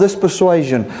live from this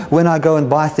persuasion when I go and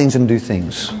buy things and do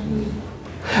things.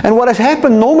 And what has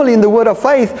happened normally in the Word of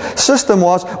Faith system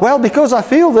was, well, because I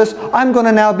feel this, I'm going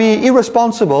to now be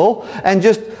irresponsible and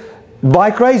just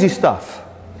buy crazy stuff.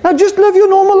 Now just live your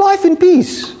normal life in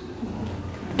peace.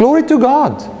 Glory to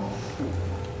God.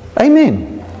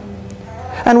 Amen.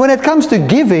 And when it comes to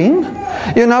giving,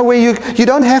 where you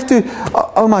don't have to,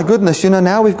 oh my goodness,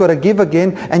 now we've got to give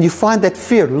again, and you find that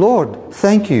fear. Lord,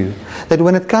 thank you that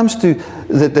when it comes to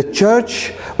the church,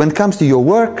 when it comes to your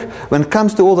work, when it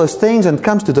comes to all those things, and it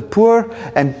comes to the poor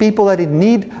and people that in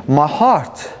need, my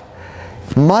heart,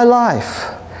 my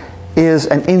life is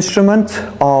an instrument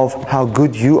of how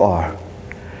good you are.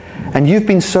 And you've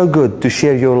been so good to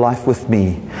share your life with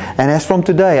me. And as from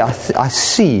today, I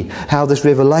see how this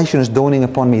revelation is dawning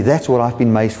upon me. That's what I've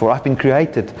been made for. I've been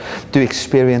created to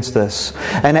experience this.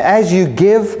 And as you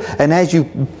give and as you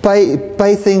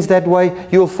pay things that way,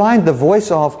 you'll find the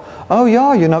voice of, oh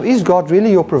yeah, is God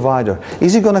really your provider?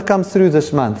 Is He going to come through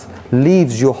this month?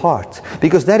 Leaves your heart.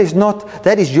 Because that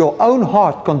is your own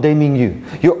heart condemning you.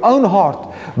 Your own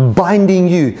heart binding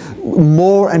you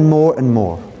more and more and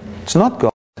more. It's not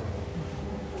God.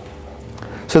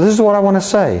 So this is what I want to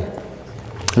say.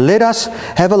 Let us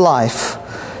have a life,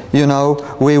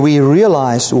 where we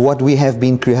realize what we have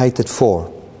been created for.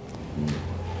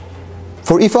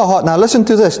 For if our heart, now listen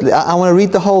to this, I want to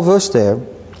read the whole verse there.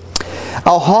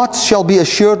 Our hearts shall be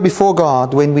assured before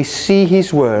God when we see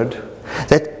His Word,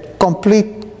 that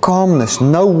complete calmness,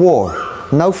 no war,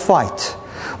 no fight,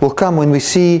 will come when we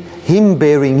see Him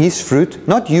bearing His fruit,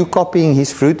 not you copying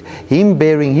His fruit, Him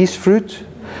bearing His fruit,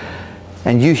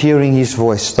 and you hearing His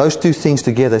voice. Those two things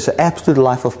together is an absolute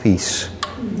life of peace.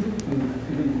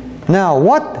 Now,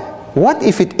 what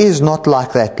if it is not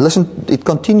like that? Listen, it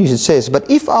continues, it says, but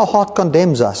if our heart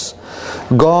condemns us,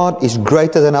 God is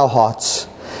greater than our hearts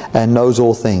and knows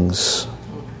all things.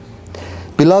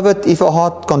 Beloved, if our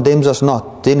heart condemns us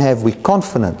not, then have we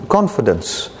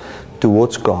confidence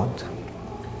towards God.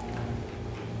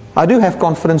 I do have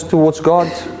confidence towards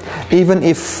God, even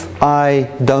if I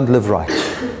don't live right.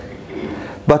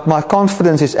 But my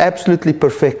confidence is absolutely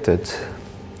perfected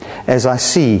as I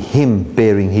see Him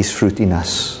bearing His fruit in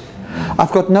us.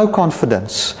 I've got no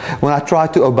confidence when I try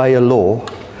to obey a law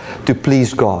to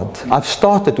please God. I've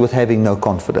started with having no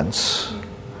confidence.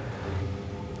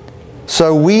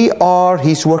 So we are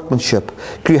His workmanship,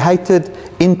 created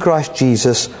in Christ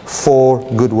Jesus for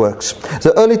good works.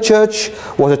 The early church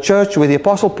was a church where the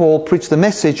Apostle Paul preached the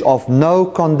message of no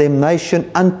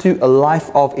condemnation unto a life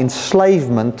of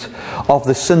enslavement of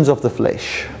the sins of the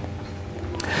flesh.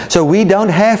 So we don't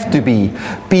have to be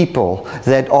people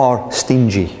that are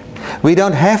stingy. We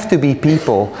don't have to be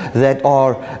people that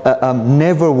are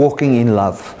never walking in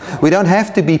love. We don't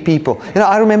have to be people.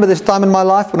 I remember this time in my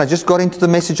life when I just got into the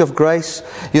message of grace.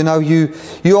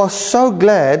 You are so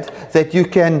glad that you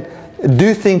can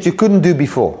do things you couldn't do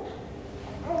before.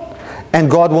 And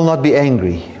God will not be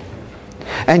angry.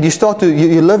 And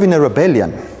you live in a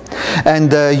rebellion.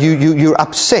 And you're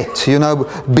upset,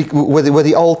 with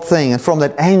the old thing. And from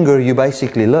that anger you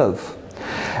basically live.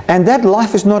 And that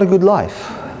life is not a good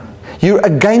life. You're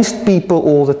against people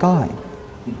all the time.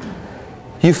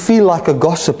 You feel like a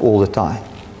gossip all the time.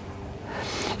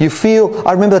 I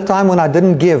remember the time when I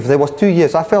didn't give. There was 2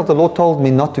 years. I felt the Lord told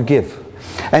me not to give.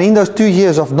 And in those 2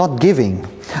 years of not giving,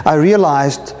 I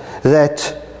realized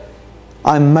that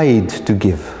I'm made to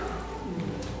give.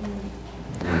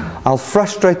 I'll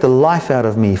frustrate the life out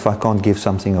of me if I can't give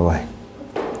something away.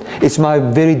 It's my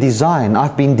very design.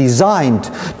 I've been designed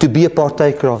to be a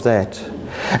partaker of that.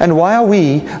 And why are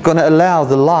we going to allow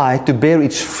the lie to bear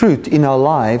its fruit in our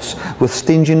lives with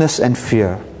stinginess and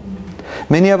fear?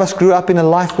 Many of us grew up in a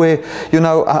life where,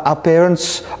 our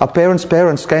parents'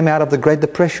 parents came out of the Great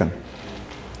Depression.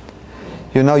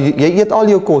 You eat all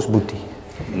your kos, boetie.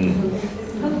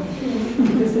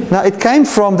 Now it came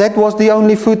from that was the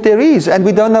only food there is, and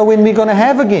we don't know when we're going to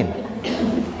have again.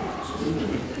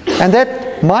 And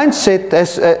that mindset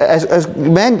as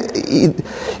man,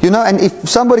 and if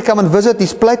somebody come and visit,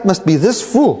 his plate must be this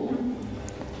full,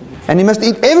 and he must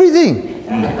eat everything.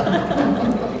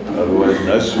 Otherwise,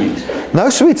 no sweets. No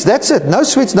sweets. That's it. No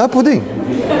sweets, no pudding.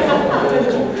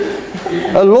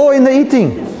 A law in the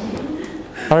eating.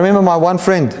 I remember my one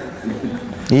friend.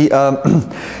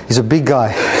 He's a big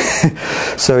guy.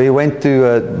 So he went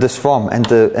to this farm and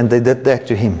they did that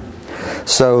to him.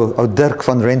 So Dirk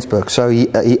van Rensburg. So he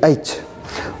ate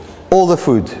all the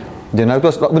food.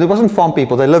 It wasn't farm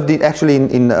people. They lived actually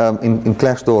in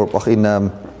Klerksdorp, or in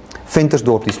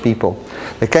Ventersdorp. These people,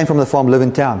 they came from the farm, live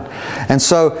in town. And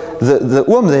so the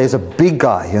oom there is a big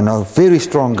guy, very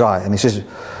strong guy. And he says,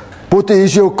 "What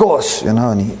is your kos?"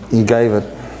 And he gave it.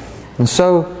 And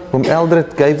so Oom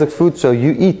Eldred gave the food, so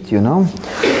you eat,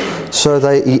 So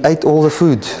he ate all the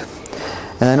food.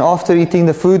 And then after eating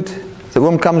the food, the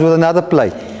oom comes with another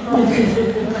plate.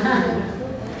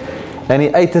 And he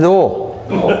ate it all.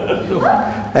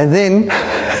 And then,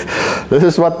 this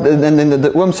is what, and then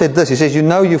the oom said this. He says,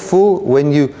 you're full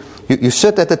when you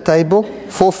sit at the table,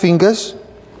 4 fingers,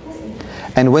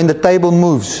 and when the table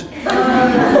moves.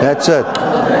 That's it.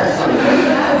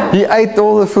 He ate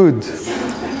all the food.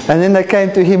 And then they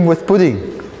came to him with pudding.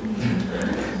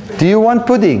 "Do you want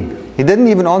pudding?" He didn't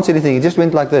even answer anything. He just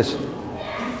went like this.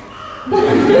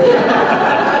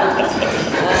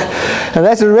 And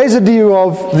that's a residue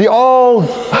of the old,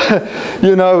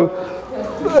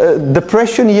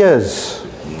 depression years.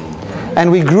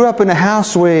 And we grew up in a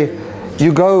house where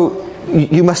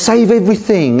you must save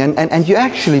everything, and you're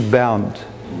actually bound.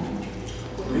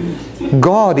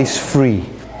 God is free.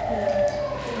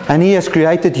 And He has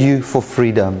created you for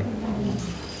freedom.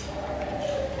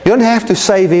 You don't have to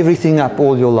save everything up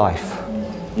all your life.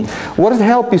 What does it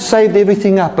help you saved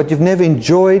everything up, but you've never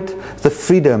enjoyed the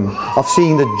freedom of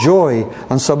seeing the joy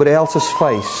on somebody else's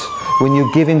face when you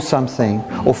give him something,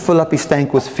 or fill up his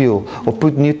tank with fuel, or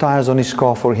put new tires on his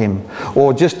car for him,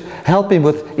 or just help him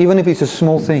with, even if it's a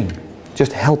small thing,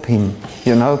 just help him.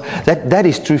 That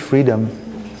is true freedom.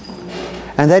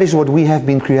 And that is what we have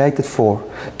been created for,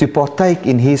 to partake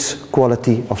in His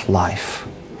quality of life.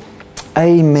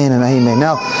 Amen and amen.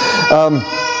 Now,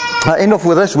 I end off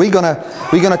with this. We're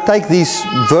gonna take these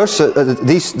verses,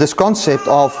 this concept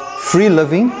of free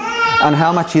living, and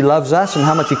how much He loves us, and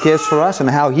how much He cares for us, and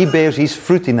how He bears His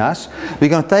fruit in us. We're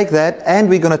going to take that, and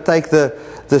we're going to take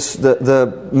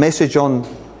the message on,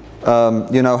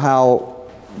 how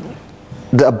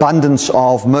the abundance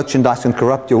of merchandise can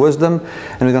corrupt your wisdom.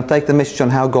 And we're going to take the message on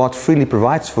how God freely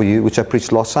provides for you, which I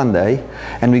preached last Sunday.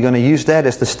 And we're going to use that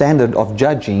as the standard of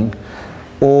judging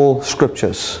all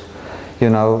scriptures.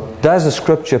 Does the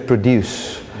scripture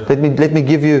produce? Let me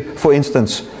give you, for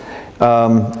instance,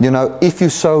 if you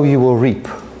sow, you will reap.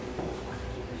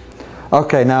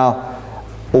 Okay, now,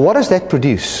 what does that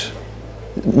produce?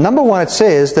 Number one, it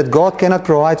says that God cannot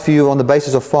provide for you on the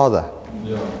basis of father.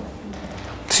 Yeah.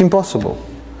 It's impossible.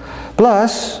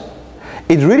 Plus,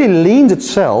 it really leans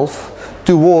itself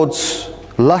towards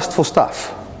lust for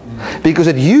stuff. Because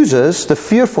it uses the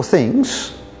fear for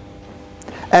things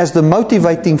as the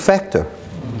motivating factor.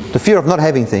 The fear of not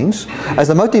having things as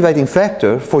the motivating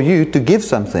factor for you to give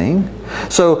something.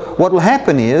 So what will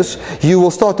happen is you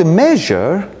will start to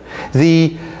measure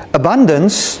the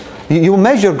abundance. You will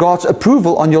measure God's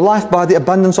approval on your life by the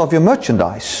abundance of your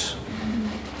merchandise.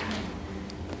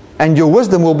 And your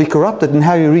wisdom will be corrupted in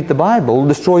how you read the Bible, will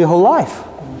destroy your whole life.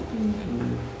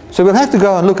 So we'll have to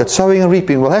go and look at sowing and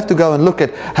reaping. We'll have to go and look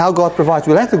at how God provides.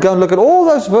 We'll have to go and look at all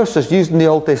those verses used in the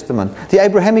Old Testament. The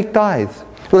Abrahamic tithe.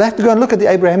 We'll have to go and look at the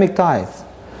Abrahamic tithe.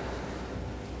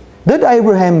 Did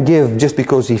Abraham give just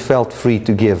because he felt free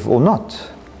to give or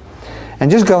not? And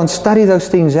just go and study those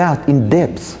things out in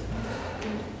depth.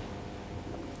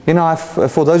 You know,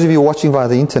 for those of you watching via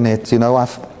the internet, you know,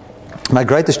 my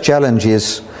greatest challenge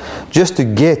is just to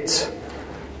get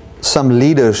some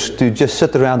leaders to just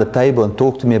sit around the table and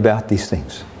talk to me about these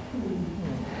things.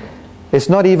 It's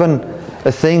not even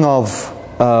a thing of,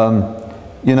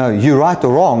 you know, you're right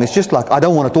or wrong. It's just like, I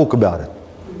don't want to talk about it.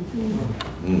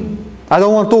 I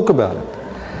don't want to talk about it.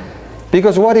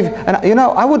 Because what if, and you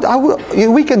know,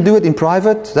 we can do it in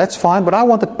private, that's fine, but I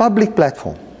want a public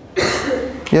platform.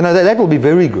 You know, that will be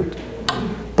very good.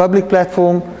 Public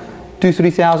platform,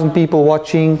 2,000-3,000 people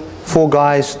watching, 4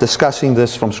 guys discussing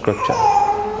this from Scripture.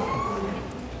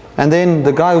 And then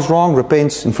the guy who's wrong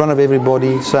repents in front of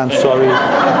everybody, say, I'm sorry.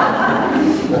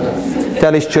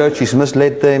 Tell his church he's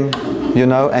misled them, you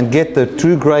know, and get the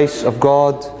true grace of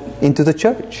God into the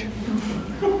church.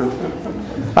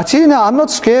 I tell you now, I'm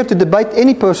not scared to debate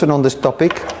any person on this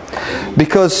topic,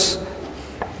 because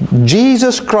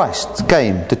Jesus Christ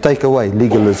came to take away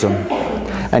legalism,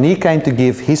 and He came to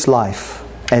give His life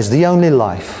as the only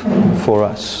life for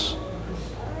us.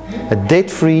 A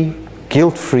debt-free,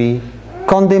 guilt-free,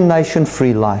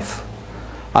 condemnation-free life.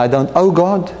 I don't owe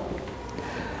God.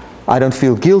 I don't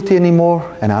feel guilty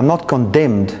anymore, and I'm not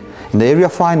condemned in the area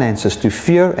of finances to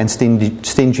fear and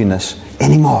stinginess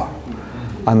anymore.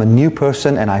 I'm a new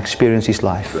person and I experience His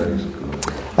life.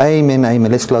 Amen,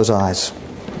 amen. Let's close our eyes.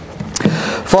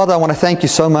 Father, I want to thank You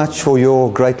so much for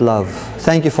Your great love.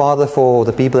 Thank You, Father, for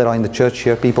the people that are in the church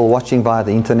here, people watching via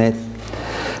the internet.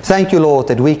 Thank You, Lord,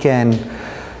 that we can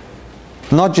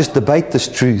not just debate this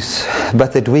truth,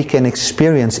 but that we can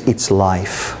experience its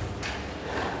life.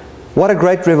 What a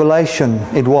great revelation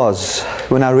it was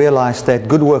when I realized that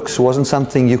good works wasn't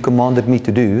something You commanded me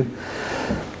to do,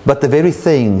 but the very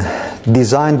thing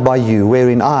designed by You,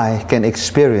 wherein I can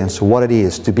experience what it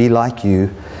is to be like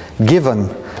You, given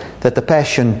that the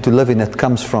passion to live in it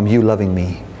comes from You loving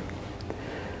me.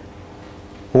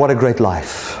 What a great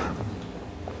life.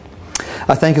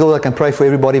 I thank You, Lord, I can pray for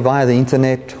everybody via the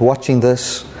internet watching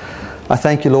this. I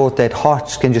thank You, Lord, that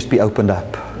hearts can just be opened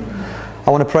up. I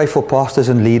want to pray for pastors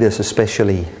and leaders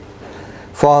especially.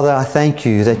 Father, I thank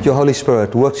You that Your Holy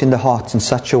Spirit works in the hearts in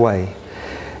such a way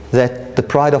that the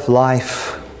pride of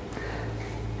life,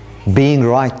 being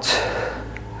right,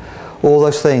 all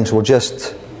those things will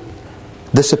just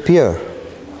disappear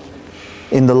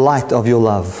in the light of Your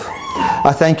love.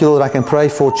 I thank You, Lord, I can pray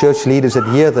for church leaders that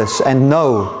hear this and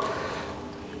know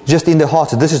just in their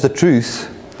hearts that this is the truth.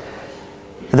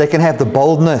 They can have the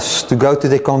boldness to go to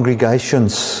their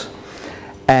congregations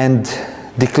and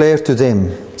declare to them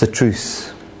the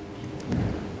truth.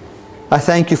 I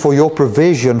thank You for Your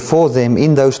provision for them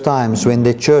in those times when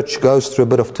their church goes through a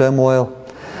bit of turmoil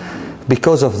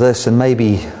because of this, and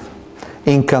maybe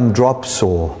income drops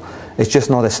or it's just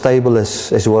not as stable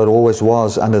as what it always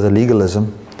was under the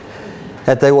legalism.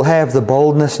 That they will have the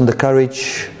boldness and the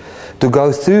courage to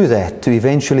go through that, to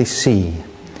eventually see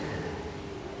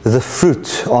the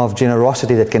fruit of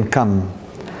generosity that can come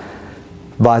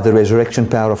by the resurrection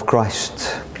power of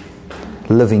Christ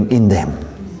living in them.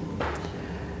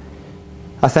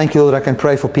 I thank You, Lord, I can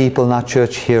pray for people in our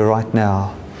church here right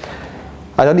now.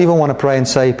 I don't even want to pray and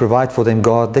say, provide for them,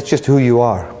 God. That's just who You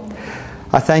are.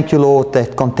 I thank You, Lord,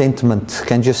 that contentment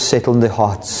can just settle in their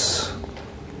hearts.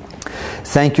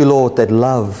 Thank You, Lord, that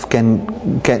love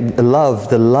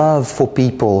the love for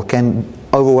people can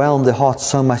overwhelm their hearts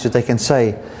so much that they can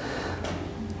say,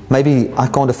 maybe I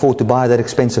can't afford to buy that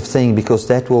expensive thing because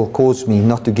that will cause me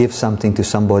not to give something to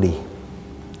somebody.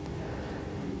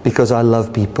 Because I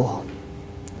love people.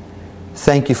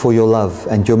 Thank You for Your love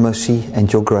and Your mercy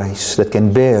and Your grace that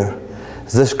can bear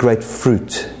this great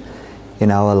fruit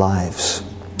in our lives.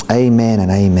 Amen and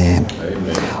amen.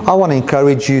 Amen. I want to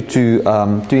encourage you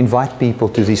to invite people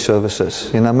to these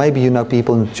services. You know, maybe you know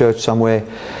people in the church somewhere,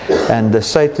 and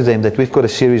say to them that we've got a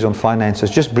series on finances.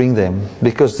 Just bring them,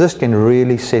 because this can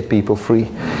really set people free.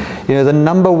 You know, the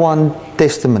number one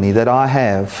testimony that I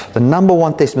have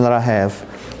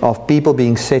of people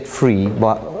being set free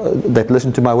that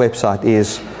listen to my website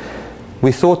is,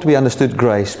 we thought we understood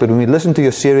grace, but when we listened to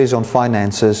your series on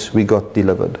finances, we got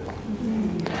delivered.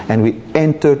 And we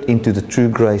entered into the true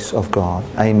grace of God.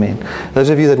 Amen. Those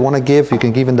of you that want to give, you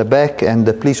can give in the back, and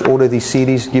please order these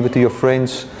CDs, give it to your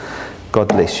friends. God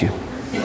bless you.